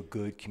into a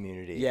good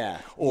community. Yeah.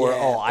 Or, Yeah. I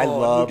Oh, I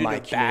love moved my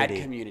into a bad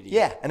community. community.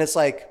 Yeah. And it's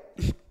like,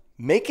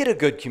 make it a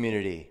good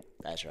community.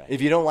 That's right.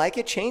 If you don't like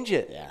it, change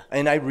it. Yeah.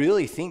 And I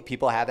really think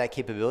people have that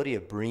capability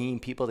of bringing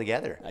people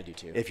together. I do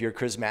too. If you're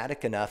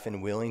charismatic enough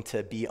and willing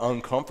to be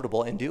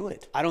uncomfortable and do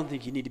it. I don't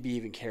think you need to be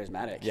even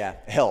charismatic. Yeah.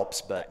 It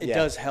helps, but It yeah.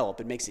 does help.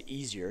 It makes it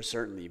easier,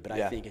 certainly, but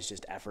Yeah. I think it's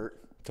just effort.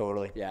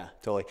 Totally. Yeah.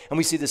 Totally. And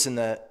we see this in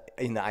the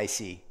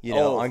IC,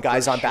 on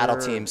guys for on battle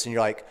sure. teams, and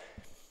you're like,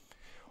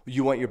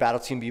 you want your battle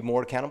team to be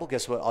more accountable?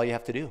 Guess what? All you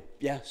have to do.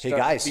 Yeah. Hey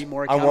guys, be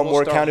more I want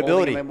more start holding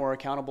accountability. them more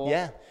accountable.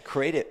 Yeah.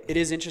 Create it. It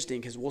is interesting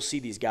because we'll see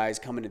these guys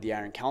come into the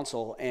Iron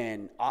Council,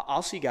 and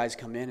I'll see guys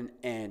come in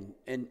and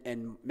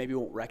maybe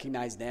won't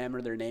recognize them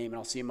or their name, and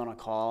I'll see them on a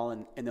call,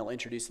 and they'll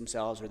introduce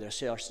themselves or they'll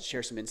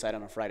share some insight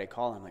on a Friday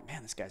call. And I'm like,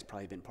 man, this guy's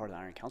probably been part of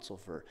the Iron Council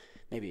for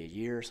maybe a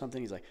year or something.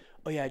 He's like,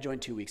 oh yeah, I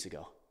joined 2 weeks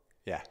ago.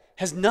 Yeah.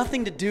 Has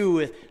nothing to do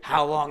with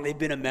how long they've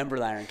been a member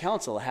of the Iron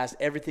Council. It has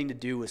everything to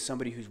do with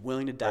somebody who's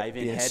willing to dive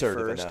in being head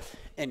assertive first enough.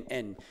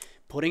 and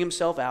putting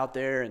himself out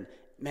there. And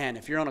man,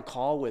 if you're on a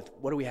call with,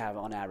 what do we have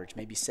on average?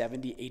 Maybe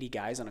 70, 80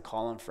 guys on a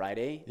call on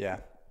Friday. Yeah.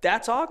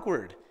 That's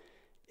awkward.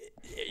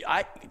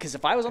 Because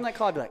if I was on that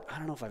call, I'd be like, I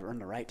don't know if I've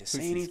earned the right to say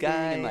these anything.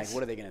 And like, guys?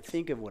 what are they going to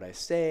think of what I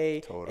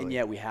say? Totally. And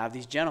yet we have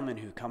these gentlemen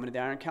who come into the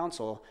Iron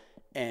Council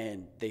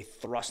and they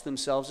thrust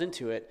themselves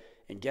into it.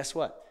 And guess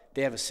what?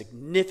 They have a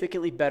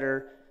significantly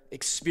better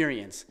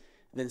experience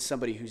than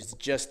somebody who's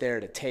just there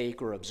to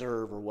take or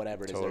observe or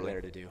whatever it is they're there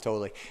to do.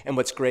 Totally. And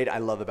what's great, I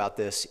love about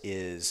this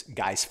is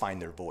guys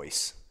find their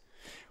voice.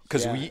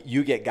 Because Yeah.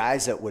 you get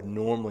guys that would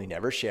normally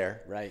never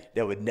share. Right.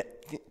 That would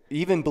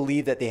even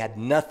believe that they had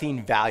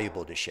nothing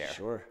valuable to share.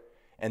 Sure.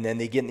 And then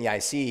they get in the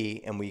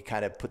IC and we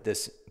kind of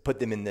put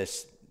them in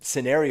this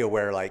scenario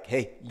where like,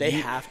 hey, They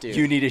have to.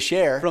 You need to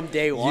share From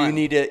day one. You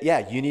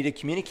need to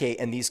communicate.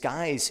 And these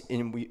guys,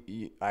 and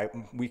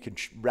we could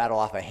rattle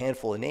off a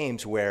handful of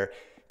names where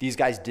these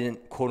guys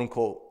didn't quote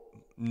unquote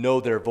know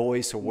their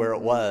voice or where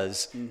it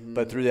was,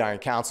 but through the Iron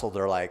Council,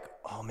 they're like,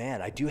 oh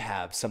man, I do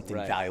have something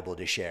Right. valuable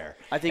to share.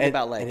 I think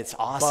about like and it's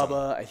awesome.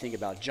 Bubba. I think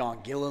about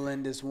John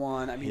Gilliland is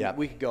one. I mean, Yep.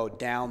 we could go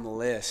down the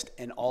list,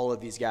 and all of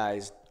these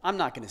guys. I'm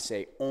not going to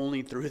say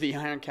only through the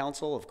Iron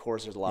Council. Of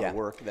course, there's a lot of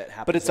work that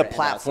happens. But it's a there and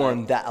platform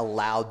outside. that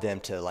allowed them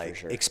to like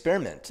sure.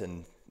 experiment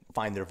and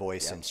find their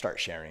voice and start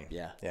sharing.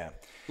 Yeah. Yeah.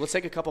 Let's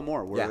take a couple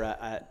more. We're Yeah.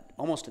 at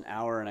almost an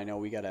hour, and I know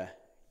we got to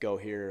go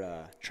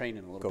here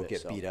training a little Go bit.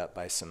 get so beat up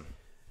by some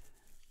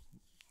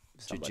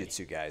somebody.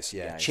 jiu-jitsu guys.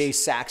 Yeah. Guys.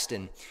 Chase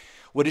Saxton,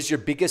 what is your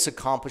biggest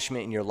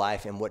accomplishment in your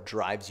life and what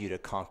drives you to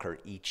conquer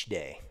each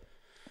day?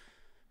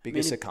 I mean,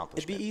 Biggest it'd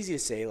accomplishment. be easy to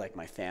say like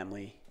my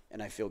family,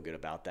 and I feel good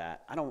about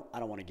that. I don't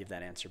want to give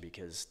that answer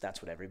because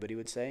that's what everybody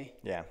would say.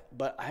 Yeah.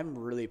 But I'm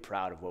really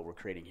proud of what we're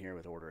creating here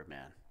with Order of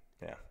Man.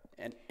 Yeah.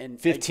 And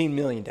 15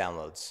 million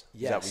downloads.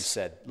 Is that what we Yes.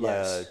 said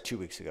Yes. 2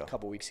 weeks ago? a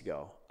couple weeks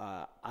ago.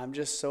 I'm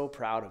just so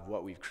proud of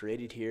what we've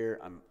created here.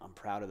 I'm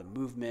proud of the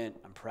movement.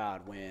 I'm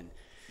proud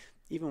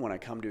even when I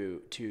come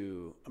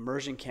to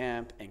immersion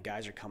camp and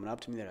guys are coming up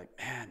to me, they're like,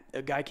 man,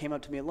 a guy came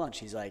up to me at lunch.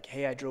 He's like,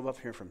 hey, I drove up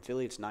here from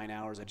Philly. It's 9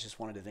 hours. I just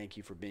wanted to thank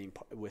you for being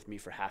with me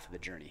for half of the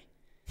journey.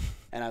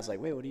 And I was like,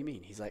 wait, what do you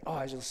mean? He's like, oh,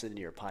 I was listening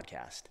to your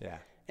podcast. Yeah.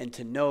 And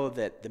to know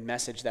that the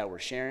message that we're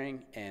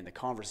sharing and the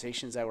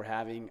conversations that we're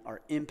having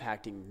are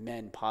impacting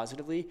men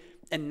positively,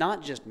 and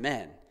not just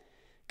men.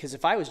 Because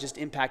if I was just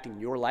impacting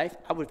your life,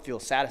 I would feel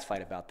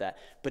satisfied about that.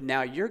 But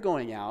now you're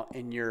going out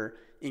and you're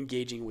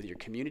engaging with your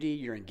community,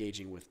 you're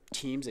engaging with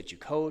teams that you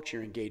coach,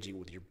 you're engaging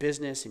with your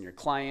business and your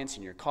clients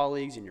and your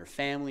colleagues and your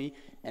family,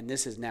 and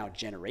this is now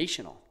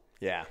generational.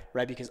 Yeah.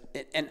 Right? Because,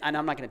 and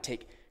I'm not going to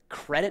take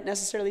credit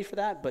necessarily for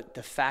that, but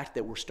the fact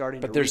that we're starting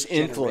to But there's reach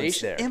influence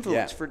generation- there.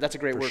 Influence, Yeah, that's a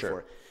great for word sure. for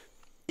it.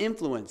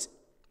 Influence,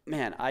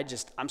 man,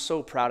 I'm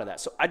so proud of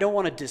that. So I don't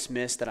want to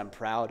dismiss that I'm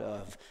proud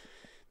of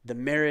the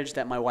marriage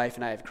that my wife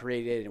and I have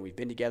created, and we've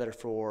been together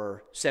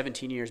for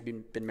 17 years,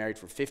 been married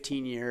for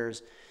 15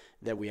 years,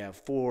 that we have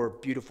 4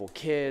 beautiful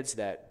kids,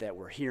 that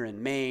we're here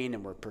in Maine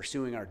and we're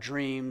pursuing our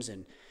dreams,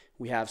 and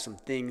we have some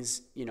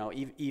things, you know,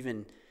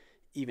 even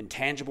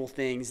tangible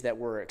things that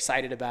we're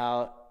excited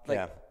about.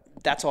 Like,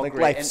 that's all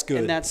great. Life's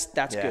good. And that's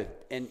good.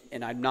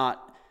 And I'm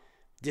not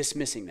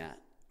dismissing that.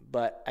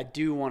 But I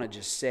do want to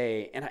just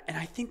say, and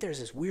I think there's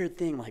this weird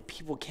thing, like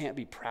people can't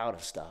be proud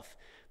of stuff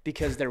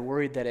because they're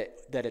worried that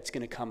it's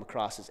going to come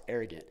across as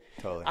arrogant.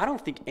 Totally. I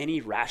don't think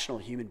any rational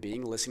human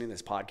being listening to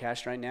this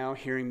podcast right now,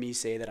 hearing me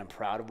say that I'm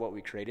proud of what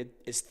we created,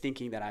 is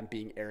thinking that I'm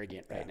being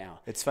arrogant right now.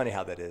 It's funny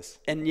how that is.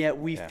 And yet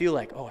we feel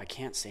like, oh, I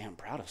can't say I'm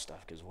proud of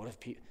stuff because what if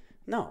people...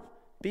 No,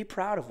 be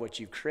proud of what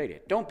you've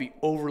created. Don't be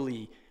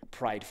overly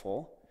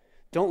prideful.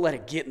 Don't let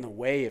it get in the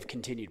way of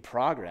continued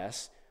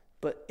progress.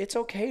 But it's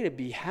okay to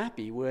be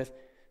happy with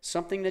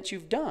something that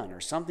you've done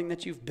or something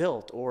that you've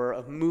built or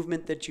a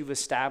movement that you've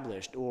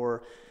established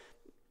or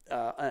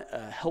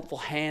a helpful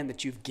hand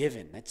that you've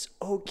given. It's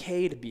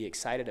okay to be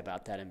excited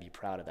about that and be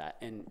proud of that.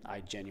 And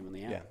I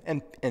genuinely am. Yeah.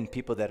 And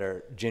people that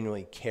are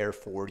genuinely care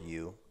for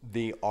you,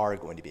 they are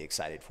going to be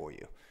excited for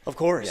you. Of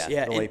course.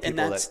 Yeah. The only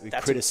people that we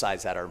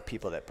criticize that are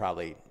people that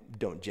probably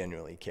don't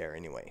genuinely care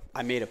anyway.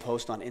 I made a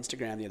post on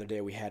Instagram the other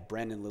day. We had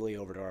Brendan Lilly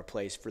over to our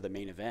place for the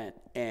main event,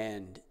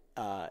 and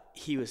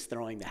he was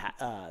throwing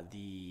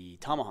the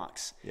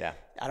tomahawks. Yeah.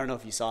 I don't know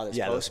if you saw this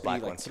post,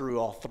 but he threw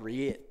all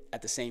 3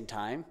 at the same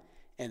time,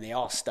 and they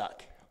all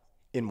stuck.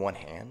 In one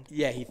hand?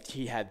 Yeah,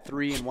 he had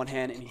 3 in one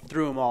hand, and he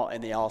threw them all,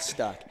 and they all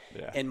stuck.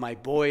 Yeah. And my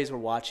boys were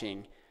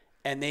watching,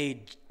 and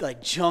they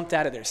like jumped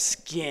out of their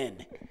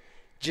skin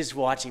just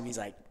watching. He's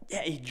like,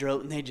 yeah, he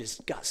drove, and they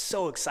just got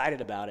so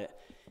excited about it.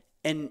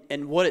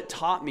 And what it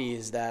taught me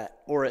is that,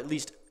 or at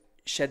least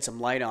shed some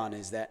light on,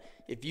 is that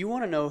if you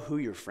want to know who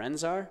your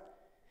friends are,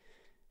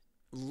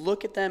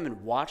 look at them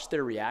and watch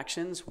their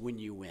reactions when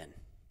you win.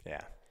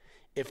 Yeah.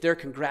 If they're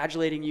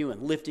congratulating you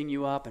and lifting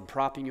you up and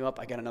propping you up,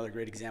 I got another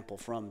great example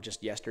from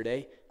just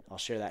yesterday. I'll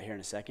share that here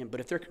in a second. But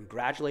if they're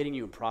congratulating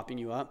you and propping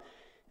you up,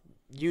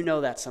 you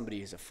know that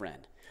somebody is a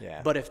friend.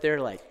 Yeah. But if they're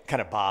like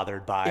kind of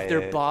bothered by it. If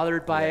they're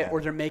bothered by it,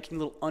 or they're making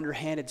little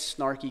underhanded,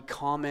 snarky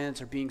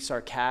comments or being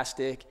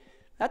sarcastic,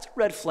 that's a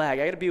red flag.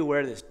 I got to be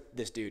aware of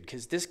this dude,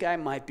 because this guy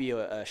might be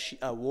a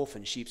wolf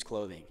in sheep's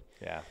clothing.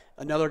 Yeah.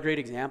 Another great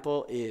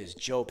example is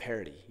Joe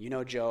Parody. You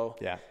know Joe?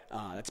 Yeah.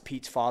 That's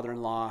Pete's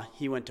father-in-law.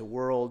 He went to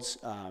Worlds.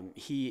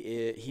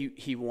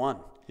 He won.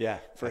 Yeah.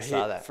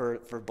 Saw that.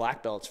 For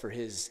black belts for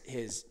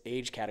his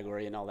age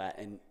category and all that.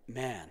 And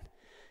man,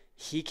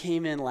 he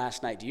came in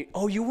last night.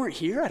 You weren't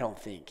here? I don't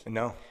think.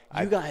 No.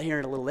 You got here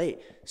a little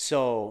late.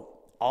 So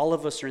all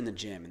of us are in the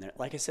gym, and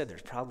like I said,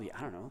 there's probably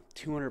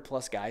 200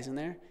 plus guys in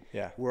there.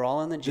 Yeah. We're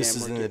all in the gym. This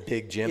is in the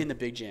big gym. In the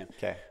big gym.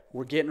 Okay.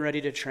 We're getting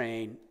ready to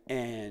train,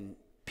 and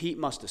Pete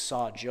must have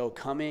saw Joe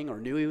coming or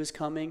knew he was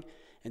coming,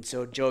 and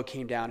so Joe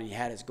came down and he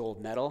had his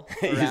gold medal.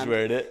 He's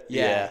wearing it.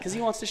 Yeah, because he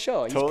wants to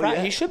show. He's totally,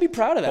 He should be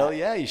proud of that. Hell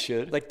yeah, he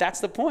should. Like,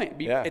 that's the point.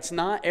 It's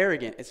not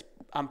arrogant.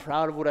 I'm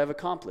proud of what I've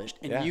accomplished,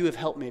 and you have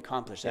helped me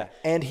accomplish that.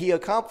 Yeah. And he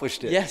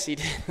accomplished it. Yes, he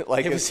did.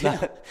 Like, it's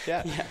not.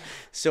 Yeah.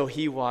 So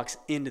he walks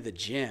into the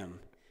gym,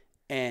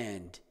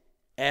 and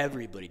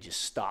everybody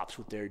just stops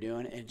what they're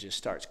doing and just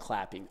starts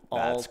clapping.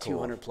 All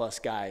 200 plus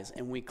guys,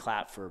 and we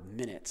clap for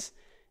minutes.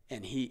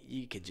 And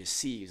you could just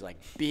see he's like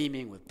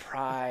beaming with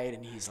pride,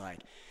 and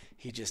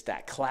he just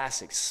that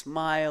classic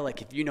smile.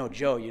 Like, if you know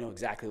Joe, you know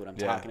exactly what I'm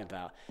talking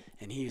about.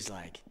 And he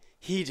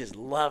just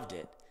loved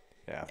it.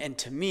 Yeah. And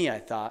to me, I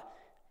thought,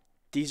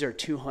 these are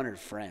 200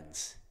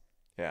 friends.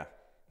 Yeah.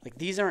 Like,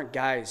 these aren't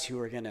guys who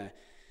are gonna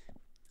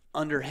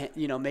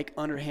make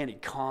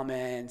underhanded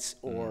comments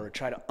or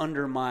try to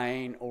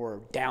undermine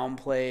or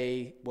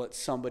downplay what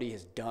somebody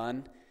has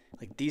done.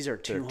 Like, these are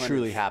 200. They're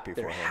truly happy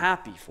for him. They're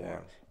happy for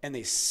him. And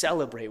they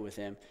celebrate with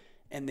him,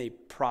 and they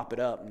prop it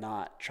up,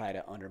 not try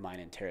to undermine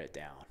and tear it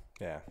down.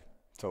 Yeah,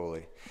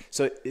 totally.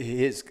 So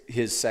his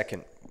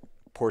second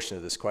portion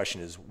of this question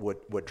is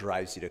what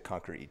drives you to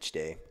conquer each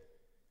day?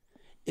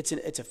 It's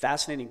a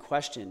fascinating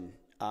question,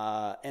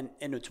 and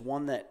it's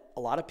one that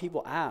a lot of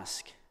people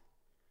ask.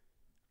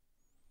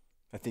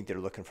 I think they're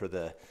looking for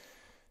the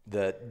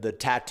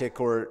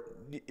tactic, or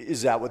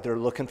is that what they're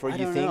looking for?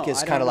 You think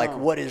it's kind of like,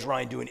 what is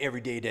Ryan doing every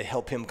day to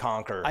help him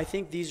conquer? I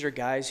think these are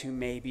guys who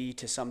maybe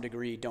to some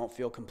degree don't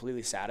feel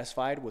completely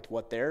satisfied with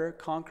what they're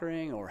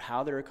conquering or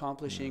how they're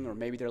accomplishing, or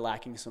maybe they're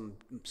lacking some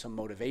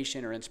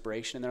motivation or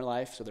inspiration in their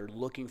life, so they're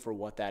looking for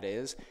what that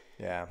is.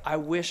 Yeah. I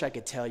wish I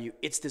could tell you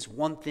it's this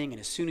one thing, and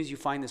as soon as you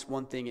find this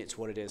one thing, it's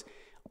what it is.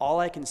 All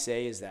I can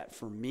say is that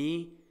for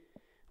me,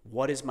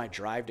 what is my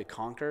drive to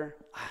conquer?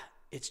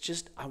 It's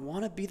just, I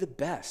want to be the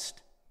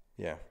best.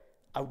 Yeah.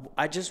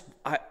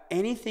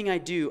 Anything I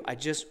do,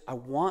 I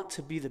want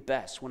to be the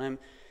best. When I'm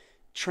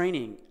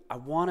training, I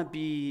want to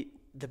be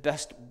the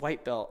best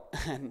white belt.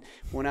 And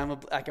when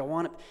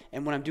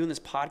when I'm doing this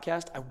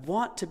podcast, I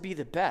want to be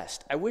the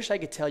best. I wish I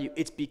could tell you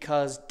it's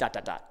because ...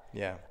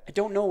 Yeah. I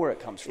don't know where it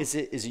comes from. Is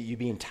it you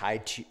being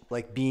tied to,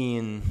 like,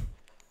 being,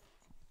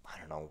 I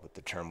don't know what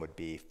the term would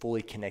be,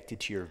 fully connected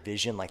to your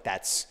vision? Like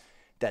that's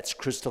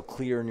crystal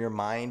clear in your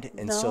mind,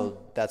 and so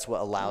that's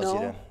what allows you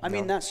to. I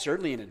mean, that's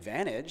certainly an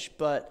advantage,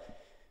 but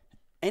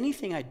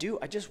anything I do,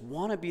 I just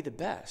want to be the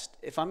best.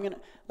 If I'm gonna,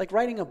 like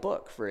writing a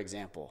book, for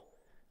example,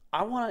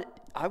 I wanted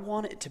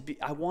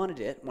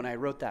it when I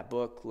wrote that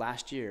book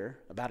last year,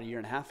 about a year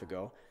and a half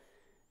ago.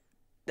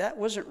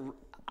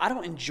 I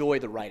don't enjoy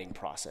the writing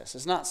process.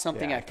 It's not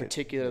something I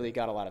particularly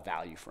got a lot of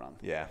value from.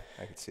 Yeah,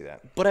 I could see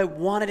that. But I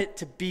wanted it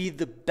to be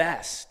the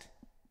best.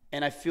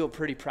 And I feel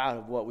pretty proud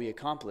of what we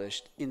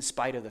accomplished in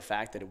spite of the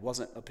fact that it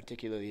wasn't a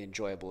particularly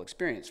enjoyable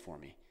experience for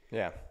me.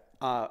 Yeah.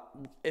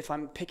 If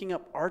I'm picking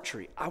up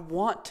archery, I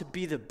want to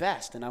be the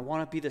best, and I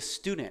want to be the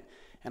student,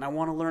 and I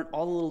want to learn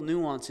all the little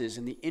nuances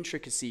and the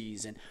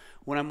intricacies. And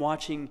when I'm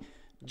watching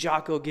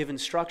Jocko give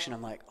instruction,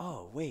 I'm like,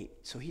 oh, wait,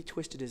 so he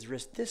twisted his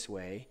wrist this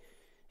way,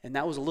 and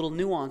that was a little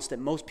nuance that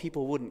most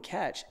people wouldn't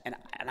catch. And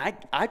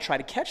I try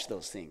to catch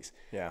those things.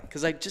 Yeah.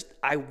 Because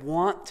I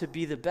want to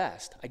be the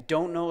best. I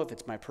don't know if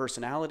it's my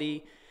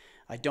personality.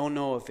 I don't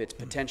know if it's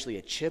potentially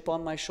a chip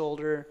on my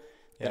shoulder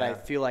that I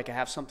feel like I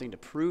have something to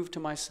prove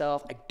to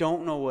myself. I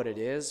don't know what it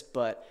is,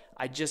 but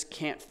I just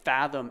can't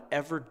fathom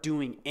ever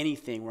doing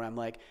anything where I'm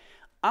like,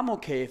 I'm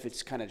okay if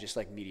it's kind of just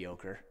like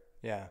mediocre.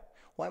 Yeah.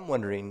 Well, I'm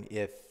wondering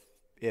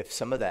if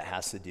some of that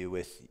has to do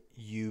with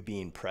you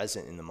being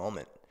present in the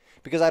moment.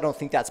 Because I don't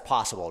think that's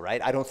possible,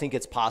 right? I don't think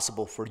it's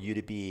possible for you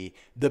to be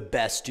the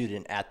best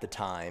student at the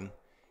time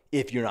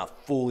if you're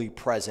not fully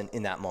present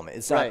in that moment.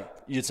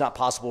 It's not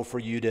possible for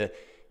you to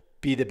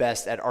be the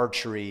best at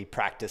archery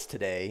practice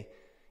today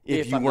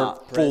if you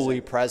weren't fully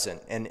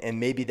present.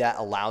 And maybe that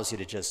allows you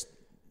to just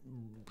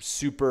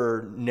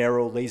super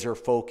narrow laser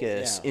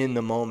focus in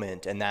the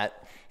moment, and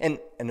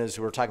as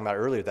we were talking about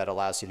earlier, that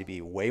allows you to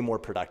be way more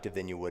productive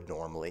than you would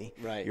normally.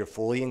 Right. You're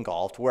fully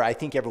engulfed, where I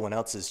think everyone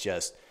else is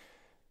just,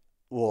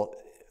 well,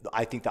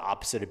 I think the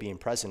opposite of being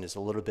present is a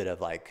little bit of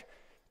like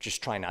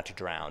just trying not to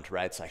drown,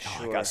 right? It's like,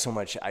 I got so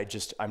much,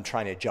 I'm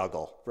trying to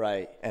juggle.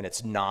 Right. And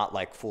it's not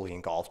like fully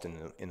engulfed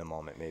in the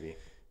moment, maybe.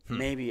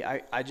 Maybe.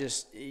 I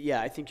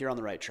think you're on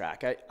the right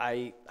track.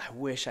 I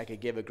wish I could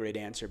give a great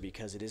answer,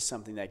 because it is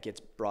something that gets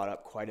brought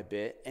up quite a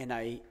bit. And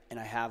I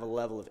have a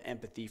level of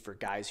empathy for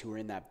guys who are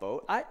in that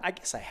boat. I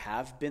guess I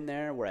have been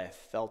there where I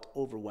felt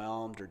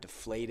overwhelmed or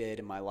deflated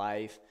in my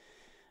life.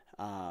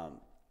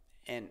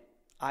 And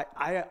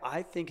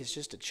I think it's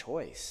just a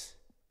choice.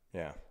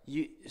 Yeah.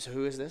 So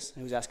who is this?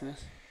 Who's asking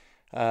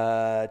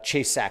this?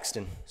 Chase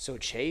Saxton. So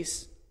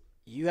Chase,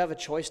 you have a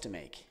choice to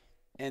make.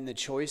 And the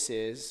choice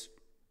is,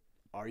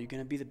 are you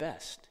going to be the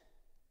best?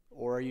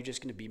 Or are you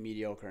just going to be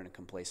mediocre and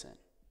complacent?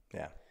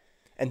 Yeah.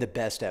 And the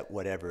best at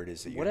whatever it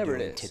is that you're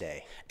doing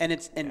today.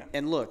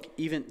 And look,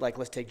 even like,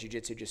 let's take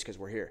jiu-jitsu just because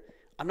we're here.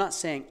 I'm not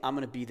saying I'm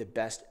going to be the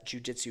best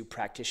jiu-jitsu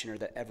practitioner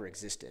that ever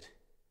existed.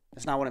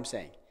 That's not what I'm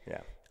saying.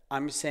 Yeah.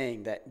 I'm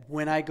saying that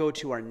when I go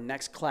to our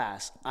next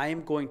class, I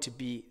am going to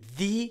be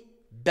the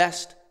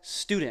best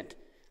student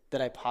that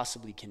I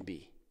possibly can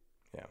be.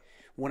 Yeah.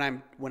 When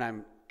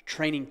I'm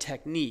training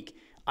technique,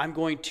 I'm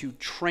going to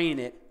train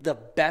it the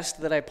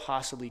best that I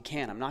possibly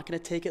can. I'm not going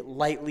to take it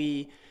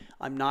lightly.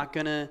 I'm not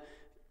going to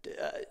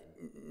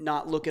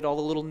not look at all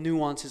the little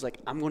nuances. Like,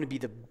 I'm going to be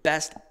the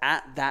best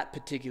at that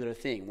particular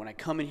thing. When I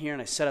come in here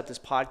and I set up this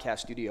podcast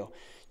studio,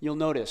 you'll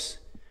notice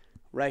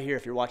right here,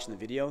 if you're watching the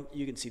video,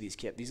 you can see these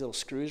little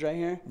screws right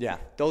here. Yeah.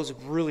 Those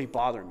really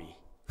bother me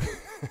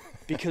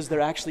because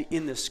they're actually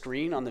in the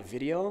screen on the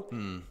video,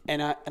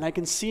 and I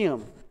can see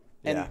them,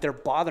 and they're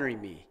bothering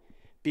me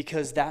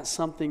because that's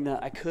something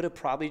that I could have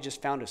probably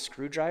just found a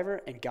screwdriver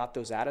and got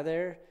those out of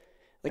there.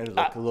 Like, it'd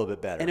look a little bit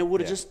better. And it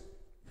would have just,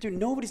 dude,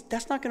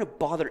 that's not going to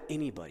bother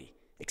anybody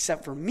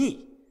except for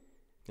me.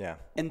 Yeah.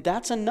 And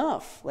that's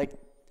enough. Like,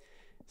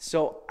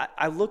 so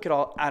I look at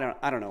all, I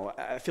don't know.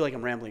 I feel like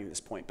I'm rambling at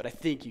this point, but I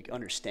think you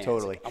understand.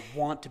 Totally. Like, I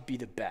want to be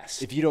the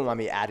best. If you don't mind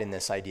me adding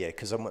this idea,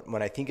 because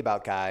when I think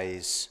about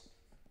guys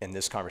in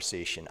this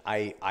conversation,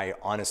 I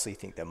honestly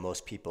think that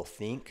most people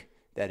think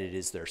that it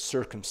is their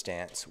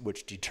circumstance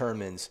which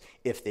determines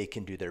if they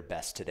can do their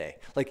best today.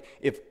 Like,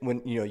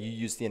 when you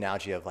use the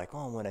analogy of like,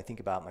 oh, when I think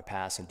about my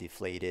past, I'm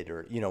deflated,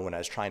 or when I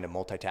was trying to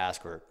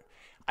multitask, or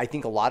I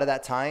think a lot of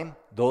that time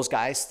those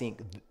guys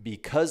think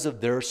because of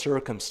their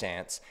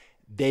circumstance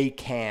they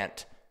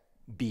can't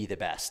be the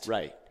best.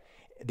 Right.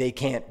 They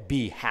can't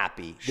be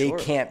happy. Sure.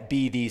 They can't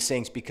be these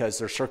things because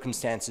their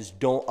circumstances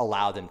don't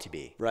allow them to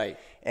be. Right.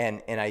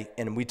 And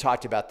we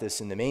talked about this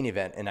in the main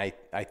event, and I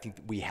think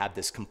we have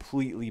this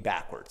completely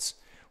backwards,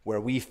 where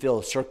we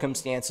feel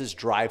circumstances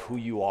drive who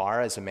you are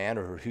as a man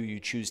or who you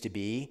choose to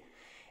be,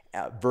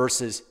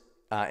 versus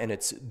and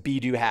it's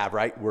be, do, have,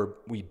 right? Where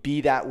we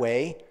be that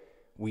way,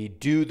 we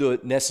do the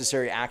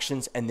necessary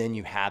actions, and then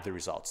you have the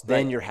results.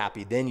 Then you're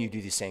happy. Then you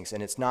do these things,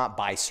 and it's not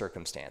by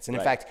circumstance. And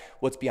in fact,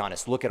 let's be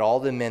honest. Look at all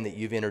the men that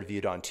you've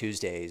interviewed on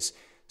Tuesdays.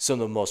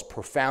 Some of the most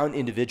profound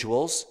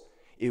individuals.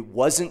 It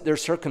wasn't their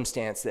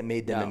circumstance that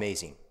made them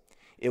amazing.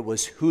 It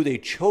was who they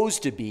chose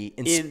to be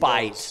in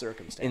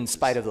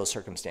spite of those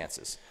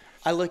circumstances.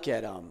 I look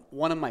at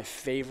one of my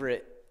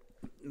favorite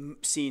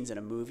scenes in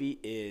a movie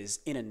is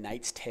in A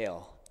Knight's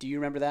Tale. Do you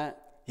remember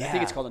that? Yeah. I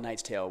think it's called A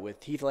Knight's Tale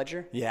with Heath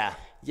Ledger. Yeah.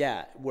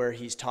 Yeah, where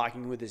he's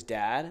talking with his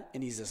dad,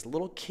 and he's this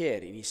little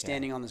kid, and he's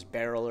standing on this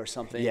barrel or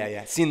something. Yeah,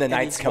 yeah. Seeing the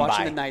knights come by.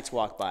 Watching the knights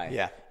walk by.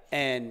 Yeah.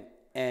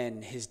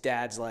 And his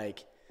dad's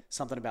like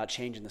something about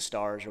changing the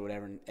stars or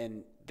whatever,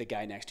 and the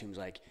guy next to him's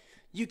like,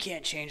 you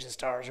can't change the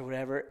stars or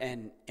whatever,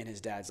 and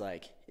his dad's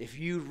like, if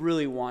you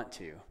really want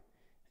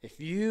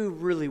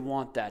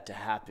that to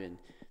happen,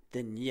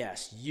 then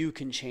yes, you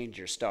can change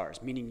your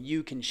stars, meaning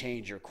you can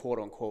change your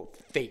quote-unquote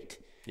fate.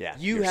 Yeah,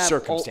 your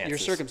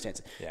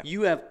circumstances. Yeah.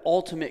 You have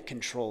ultimate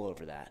control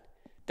over that.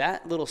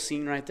 That little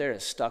scene right there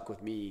has stuck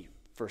with me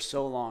for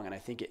so long, and I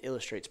think it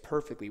illustrates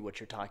perfectly what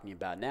you're talking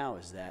about now,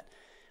 is that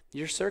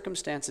your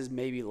circumstances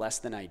may be less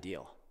than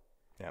ideal.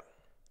 Yep.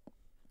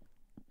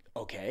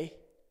 Okay.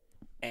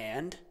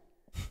 And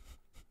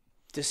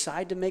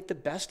decide to make the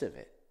best of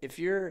it. If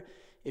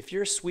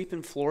you're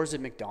sweeping floors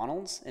at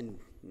McDonald's and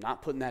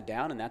not putting that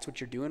down, and that's what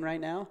you're doing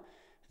right now,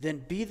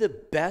 then be the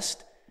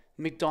best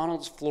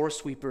McDonald's floor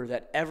sweeper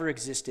that ever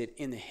existed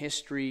in the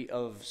history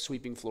of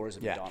sweeping floors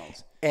at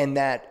McDonald's. And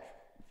that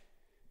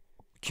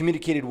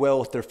communicated well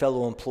with their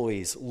fellow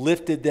employees,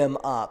 lifted them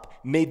up,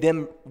 made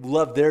them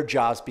love their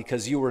jobs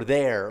because you were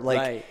there.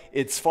 Like,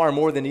 It's far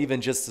more than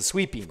even just the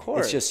sweeping. Of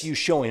course. It's just you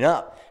showing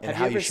up and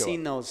how you show up. Have you ever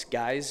seen those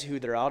guys who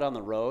they're out on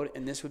the road,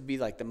 and this would be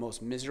like the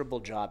most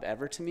miserable job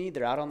ever to me.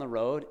 They're out on the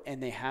road,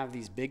 and they have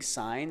these big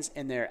signs,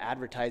 and they're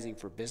advertising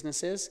for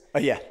businesses. Oh,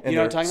 yeah. And you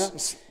know what I'm talking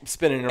about?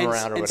 Spinning them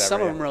around or whatever. And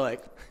some of them are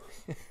like,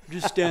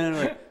 just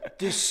standing like,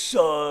 this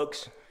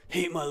sucks.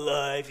 Hate my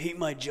life, hate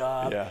my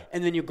job. Yeah.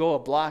 And then you go a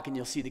block and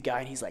you'll see the guy,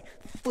 and he's like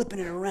flipping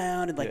it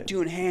around and like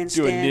doing handstands.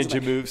 Doing ninja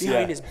like, moves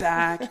behind his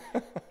back.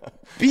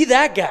 Be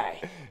that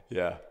guy.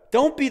 Yeah.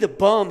 Don't be the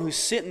bum who's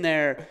sitting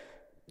there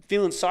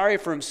feeling sorry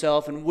for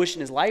himself and wishing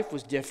his life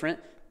was different.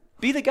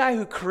 Be the guy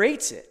who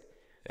creates it.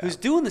 Yeah. Who's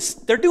doing this?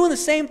 They're doing the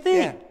same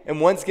thing. Yeah. And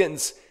one's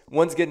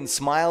getting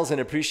smiles and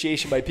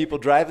appreciation by people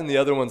driving. The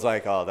other one's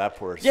like, oh, that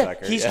poor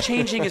sucker. He's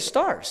changing his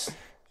stars.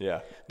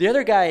 Yeah. The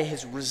other guy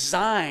has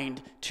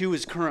resigned to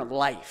his current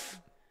life.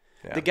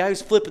 Yeah. The guy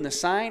who's flipping the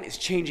sign is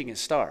changing his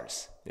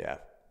stars. Yeah.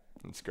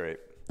 That's great.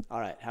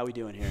 All right. How we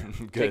doing here?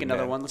 Good, take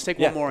another one. Let's take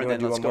one more, and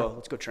then let's go.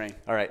 Let's go train.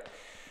 All right.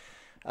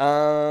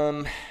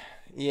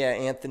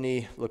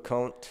 Anthony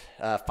LeConte,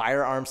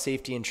 firearm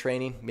safety and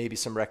training, maybe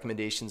some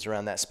recommendations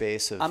around that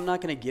space. I'm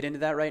not going to get into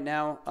that right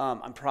now.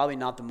 I'm probably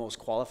not the most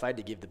qualified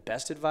to give the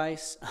best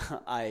advice.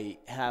 I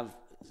have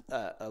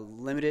a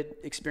limited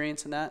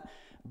experience in that.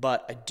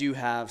 But I do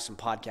have some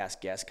podcast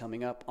guests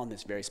coming up on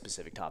this very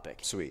specific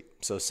topic. Sweet.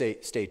 So stay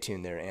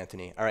tuned there,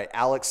 Anthony. All right,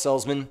 Alex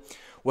Selsman,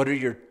 what are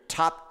your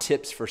top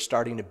tips for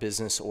starting a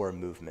business or a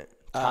movement?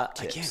 Top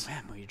tips.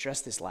 Again, man, we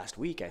addressed this last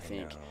week, I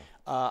think.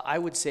 I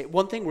would say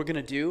one thing we're going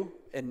to do,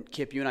 and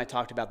Kip, you and I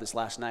talked about this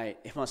last night.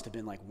 It must have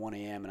been like 1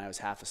 a.m. and I was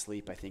half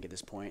asleep, I think, at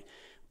this point.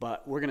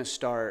 But we're going to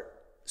start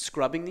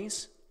scrubbing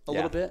these a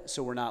little bit,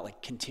 so we're not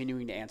like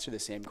continuing to answer the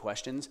same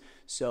questions.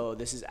 So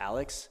this is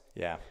Alex.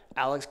 Yeah.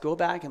 Alex, go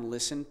back and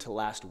listen to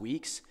last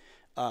week's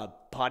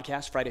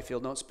podcast, Friday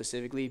Field Notes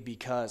specifically,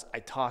 because I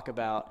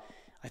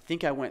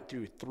think I went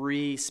through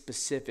 3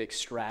 specific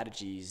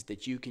strategies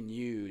that you can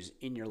use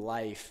in your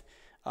life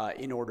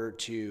in order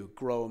to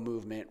grow a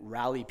movement,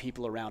 rally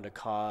people around a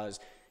cause,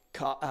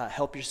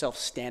 help yourself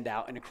stand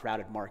out in a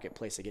crowded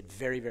marketplace. I get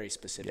very, very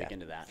specific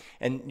into that.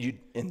 And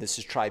this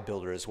is Tribe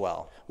Builder as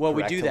well. Well,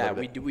 we do that.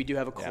 We do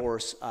have a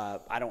course.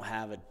 I don't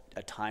have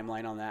a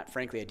timeline on that.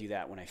 Frankly, I do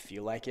that when I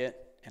feel like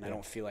it, and I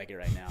don't feel like it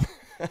right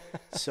now.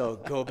 So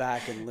go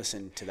back and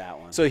listen to that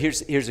one. So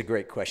here's a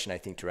great question I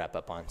think to wrap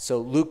up on. So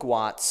Luke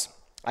Watts,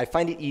 I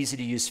find it easy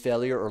to use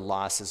failure or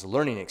loss as a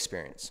learning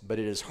experience, but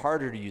it is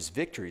harder to use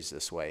victories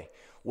this way.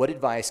 What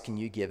advice can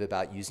you give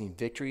about using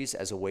victories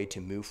as a way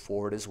to move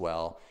forward as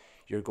well?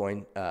 We're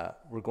going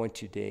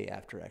to day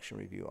after action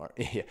review.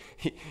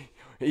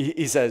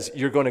 He says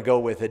you're going to go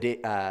with the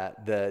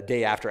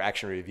day after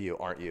action review,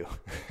 aren't you?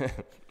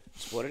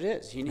 It's what it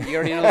is. He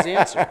already knows the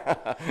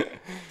answer.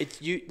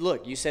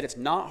 You said it's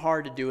not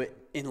hard to do it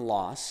in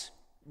loss.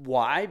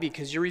 Why?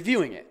 Because you're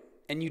reviewing it,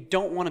 and you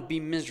don't want to be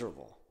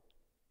miserable.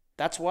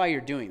 That's why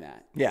you're doing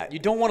that. Yeah. You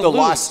don't want to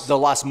lose. The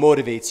loss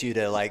motivates you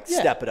to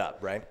step it up,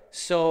 right?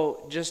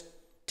 So just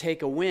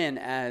take a win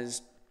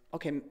as,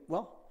 okay,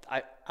 well,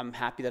 I'm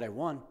happy that I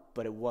won,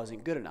 but it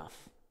wasn't good enough.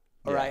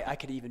 Or I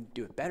could even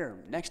do it better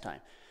next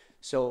time.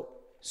 So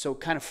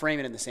kind of frame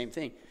it in the same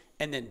thing.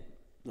 And then,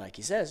 like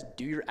he says,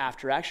 do your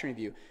after-action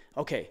review.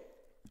 Okay,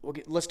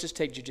 let's just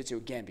take jiu-jitsu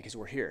again because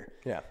we're here.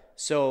 Yeah.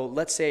 So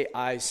let's say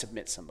I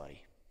submit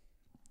somebody,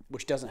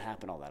 which doesn't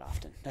happen all that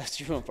often. That's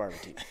your own part of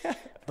the team.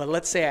 But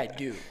let's say I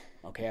do.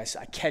 Okay,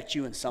 I catch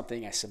you in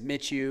something, I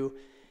submit you,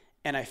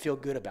 and I feel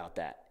good about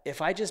that.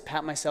 If I just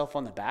pat myself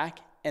on the back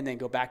and then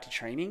go back to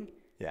training,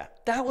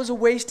 that was a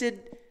wasted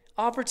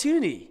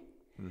opportunity.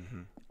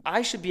 Mm-hmm.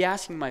 I should be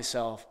asking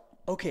myself,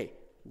 okay,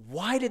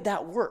 why did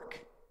that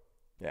work?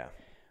 Yeah.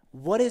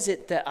 what is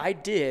it that I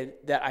did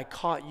that I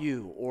caught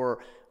you? Or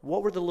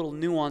what were the little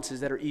nuances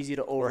that are easy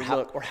to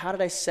overlook? Or how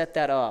did I set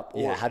that up?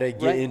 Or, how to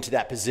get into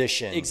that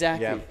position.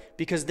 Exactly. Yeah.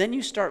 Because then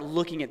you start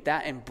looking at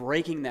that and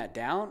breaking that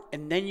down,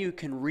 and then you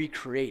can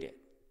recreate it.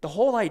 The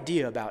whole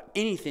idea about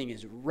anything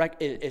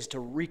is to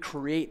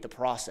recreate the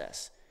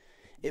process.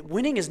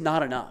 Winning is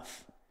not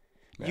enough.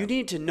 Yeah. You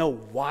need to know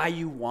why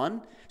you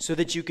won so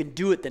that you can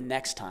do it the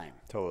next time.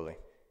 Totally.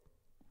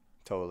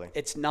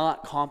 It's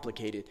not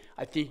complicated.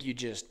 I think you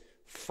just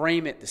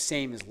frame it the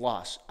same as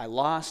loss. I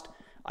lost.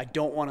 I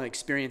don't want to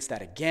experience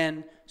that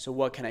again. So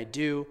what can I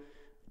do?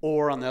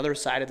 Or on the other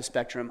side of the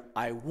spectrum,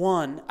 I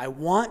won. I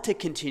want to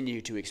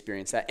continue to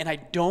experience that, and I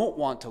don't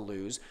want to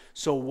lose.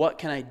 So what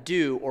can I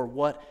do, or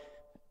what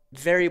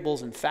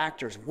variables and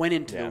factors went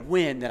into the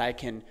win that I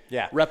can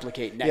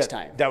replicate next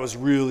time? That was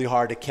really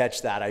hard to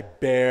catch that. I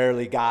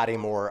barely got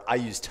him, or I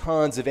used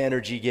tons of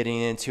energy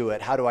getting into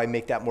it. How do I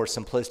make that more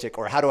simplistic,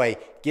 or how do I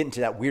get into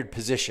that weird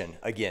position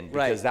again?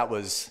 Because that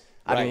was,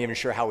 I'm not even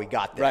sure how we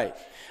got there. Right.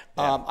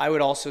 Yeah. I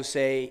would also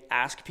say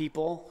ask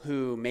people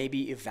who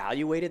maybe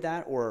evaluated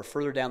that or are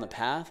further down the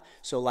path.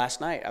 So last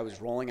night I was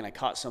rolling and I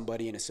caught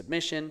somebody in a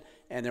submission,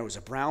 and there was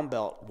a brown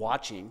belt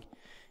watching.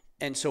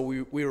 And so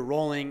we were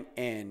rolling,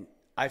 and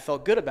I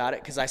felt good about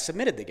it because I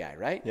submitted the guy,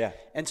 right? Yeah.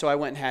 And so I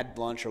went and had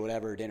lunch or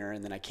whatever, dinner,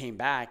 and then I came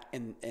back,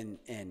 and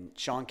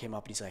Sean came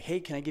up and he's like, hey,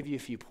 can I give you a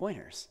few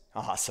pointers?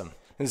 Awesome.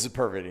 This is a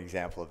perfect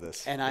example of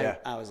this. And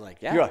I was like,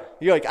 yeah.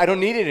 You're like, I don't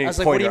need any pointer.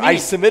 Like, what do you mean? I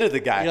submitted the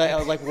guy. I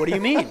was like, what do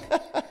you mean?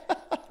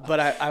 But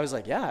I was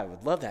like, yeah, I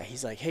would love that.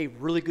 He's like, hey,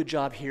 really good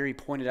job here. He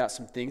pointed out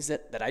some things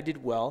that I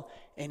did well.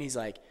 And he's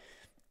like,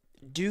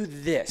 do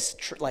this,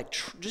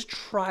 just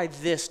try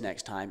this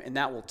next time, and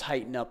that will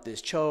tighten up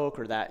this choke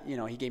or that,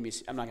 he gave me,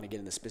 I'm not going to get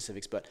into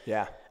specifics, but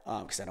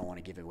because I don't want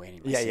to give away any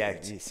of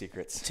my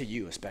secrets to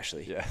you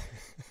especially. Yeah.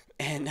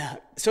 And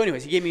so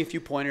anyways, he gave me a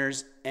few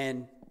pointers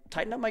and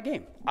tightened up my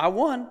game. I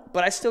won,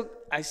 but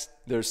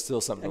there's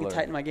still something to learn.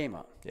 Tighten my game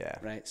up. Yeah.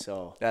 Right.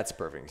 So that's a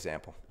perfect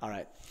example. All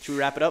right. Should we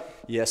wrap it up?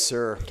 Yes,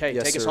 sir. Okay.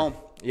 Yes, take us home.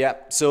 Yeah.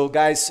 So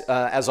guys,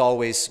 as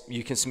always,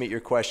 you can submit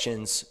your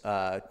questions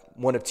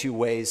one of two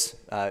ways,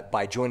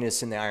 by joining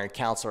us in the Iron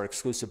Council, our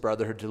exclusive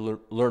brotherhood. To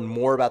learn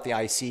more about the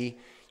IC,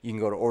 you can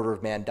go to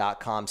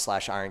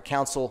orderofman.com/Iron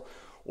Council,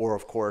 or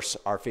of course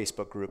our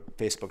Facebook group,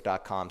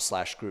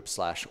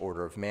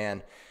 facebook.com/group/Order of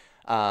Man.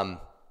 I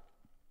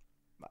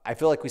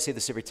feel like we say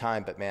this every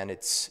time, but man,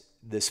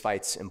 this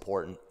fight's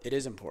important. It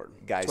is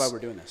important. Guys, that's why we're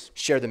doing this.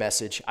 Share the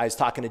message. I was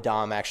talking to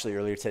Dom actually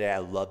earlier today. I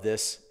love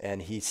this.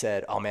 And he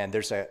said, oh man,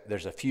 there's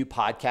a few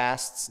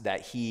podcasts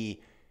that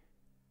he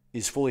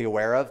is fully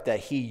aware of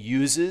that he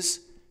uses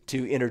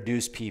to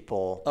introduce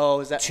people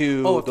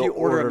to the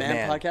Order of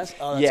Man podcast?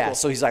 Oh, that's cool.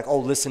 So he's like,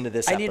 listen to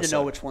this episode. I need to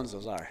know which ones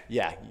those are.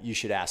 Yeah, you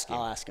should ask him.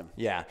 I'll ask him.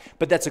 Yeah,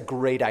 but that's a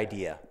great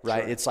idea,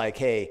 right? Sure. It's like,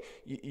 hey,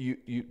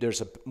 you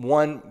there's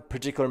one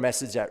particular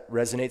message that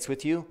resonates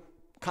with you.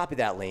 Copy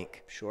that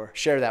link. Sure.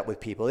 Share that with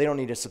people. They don't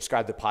need to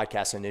subscribe to the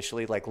podcast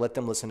initially. Like, let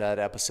them listen to that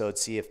episode,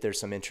 see if there's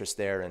some interest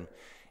there,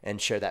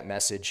 and share that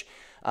message.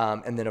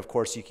 And then, of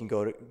course, you can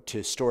go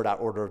to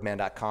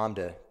store.orderofman.com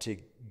to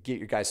get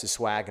your guys'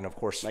 swag, and of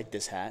course, like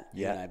this hat.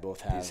 Yeah, you and I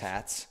both have these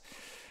hats.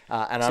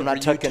 And I'm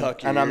not tucking.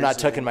 And I'm not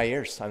tucking my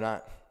ears. I'm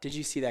not. Did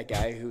you see that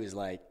guy who was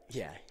like,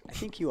 yeah, I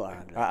think you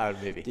are.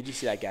 Maybe. Did you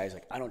see that guy who's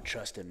like, I don't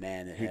trust a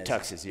man that has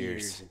tucks his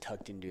ears and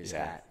tucked into his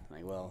hat. I'm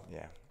like, well,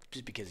 yeah,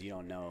 just because you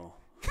don't know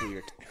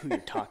who you're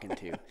talking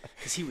to,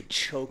 because he would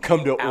choke.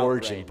 Come to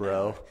Origin, right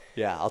bro. Now.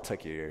 Yeah, I'll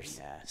tuck your ears.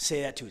 Yeah,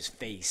 say that to his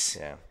face.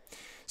 Yeah.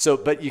 So,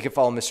 but you can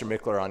follow Mr.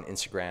 Michler on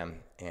Instagram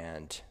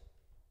and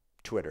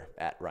Twitter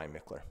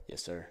 @RyanMichler.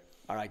 Yes, sir.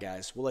 All right,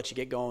 guys, we'll let you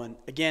get going.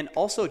 Again,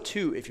 also,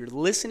 too, if you're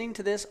listening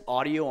to this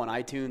audio on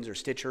iTunes or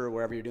Stitcher or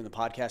wherever you're doing the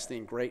podcast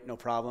thing, great, no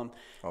problem.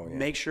 Oh, yeah.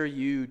 Make sure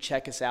you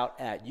check us out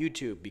at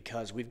YouTube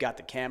because we've got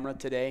the camera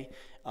today.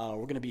 We're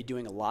going to be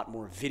doing a lot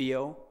more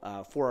video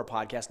for our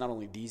podcast, not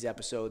only these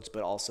episodes,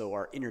 but also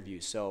our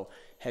interviews. So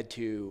head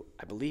to,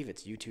 I believe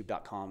it's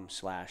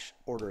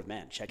youtube.com/Order of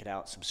Man. Check it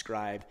out,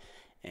 subscribe,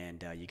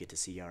 and you get to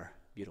see our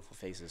beautiful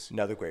faces.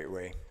 Another great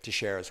way to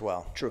share as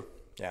well. True.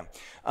 Yeah.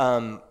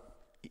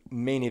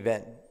 Main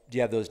event, do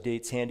you have those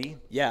dates handy?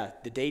 Yeah,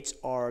 the dates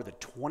are the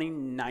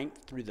 29th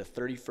through the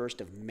 31st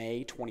of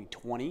May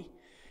 2020.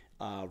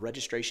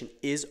 Registration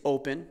is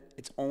open.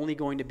 It's only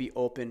going to be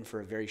open for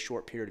a very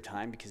short period of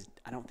time because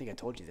I don't think I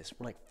told you this.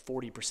 We're like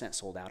 40%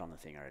 sold out on the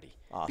thing already.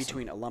 Awesome.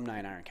 Between alumni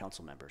and Iron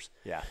Council members.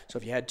 Yeah. So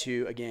if you head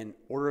to, again,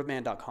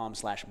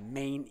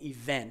 orderofman.com/main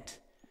event,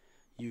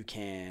 you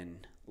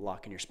can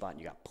lock in your spot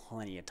and you got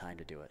plenty of time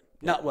to do it.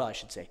 I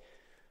should say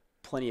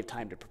plenty of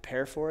time to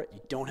prepare for it.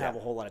 You don't have a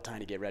whole lot of time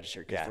to get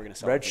registered because we're going to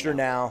sell register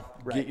now,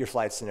 right. Get your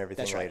flights and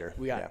everything That's later. Right.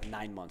 We got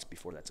 9 months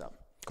before that's up.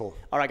 Cool.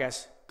 All right,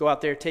 guys, go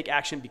out there, take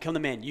action, become the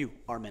man you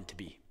are meant to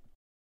be.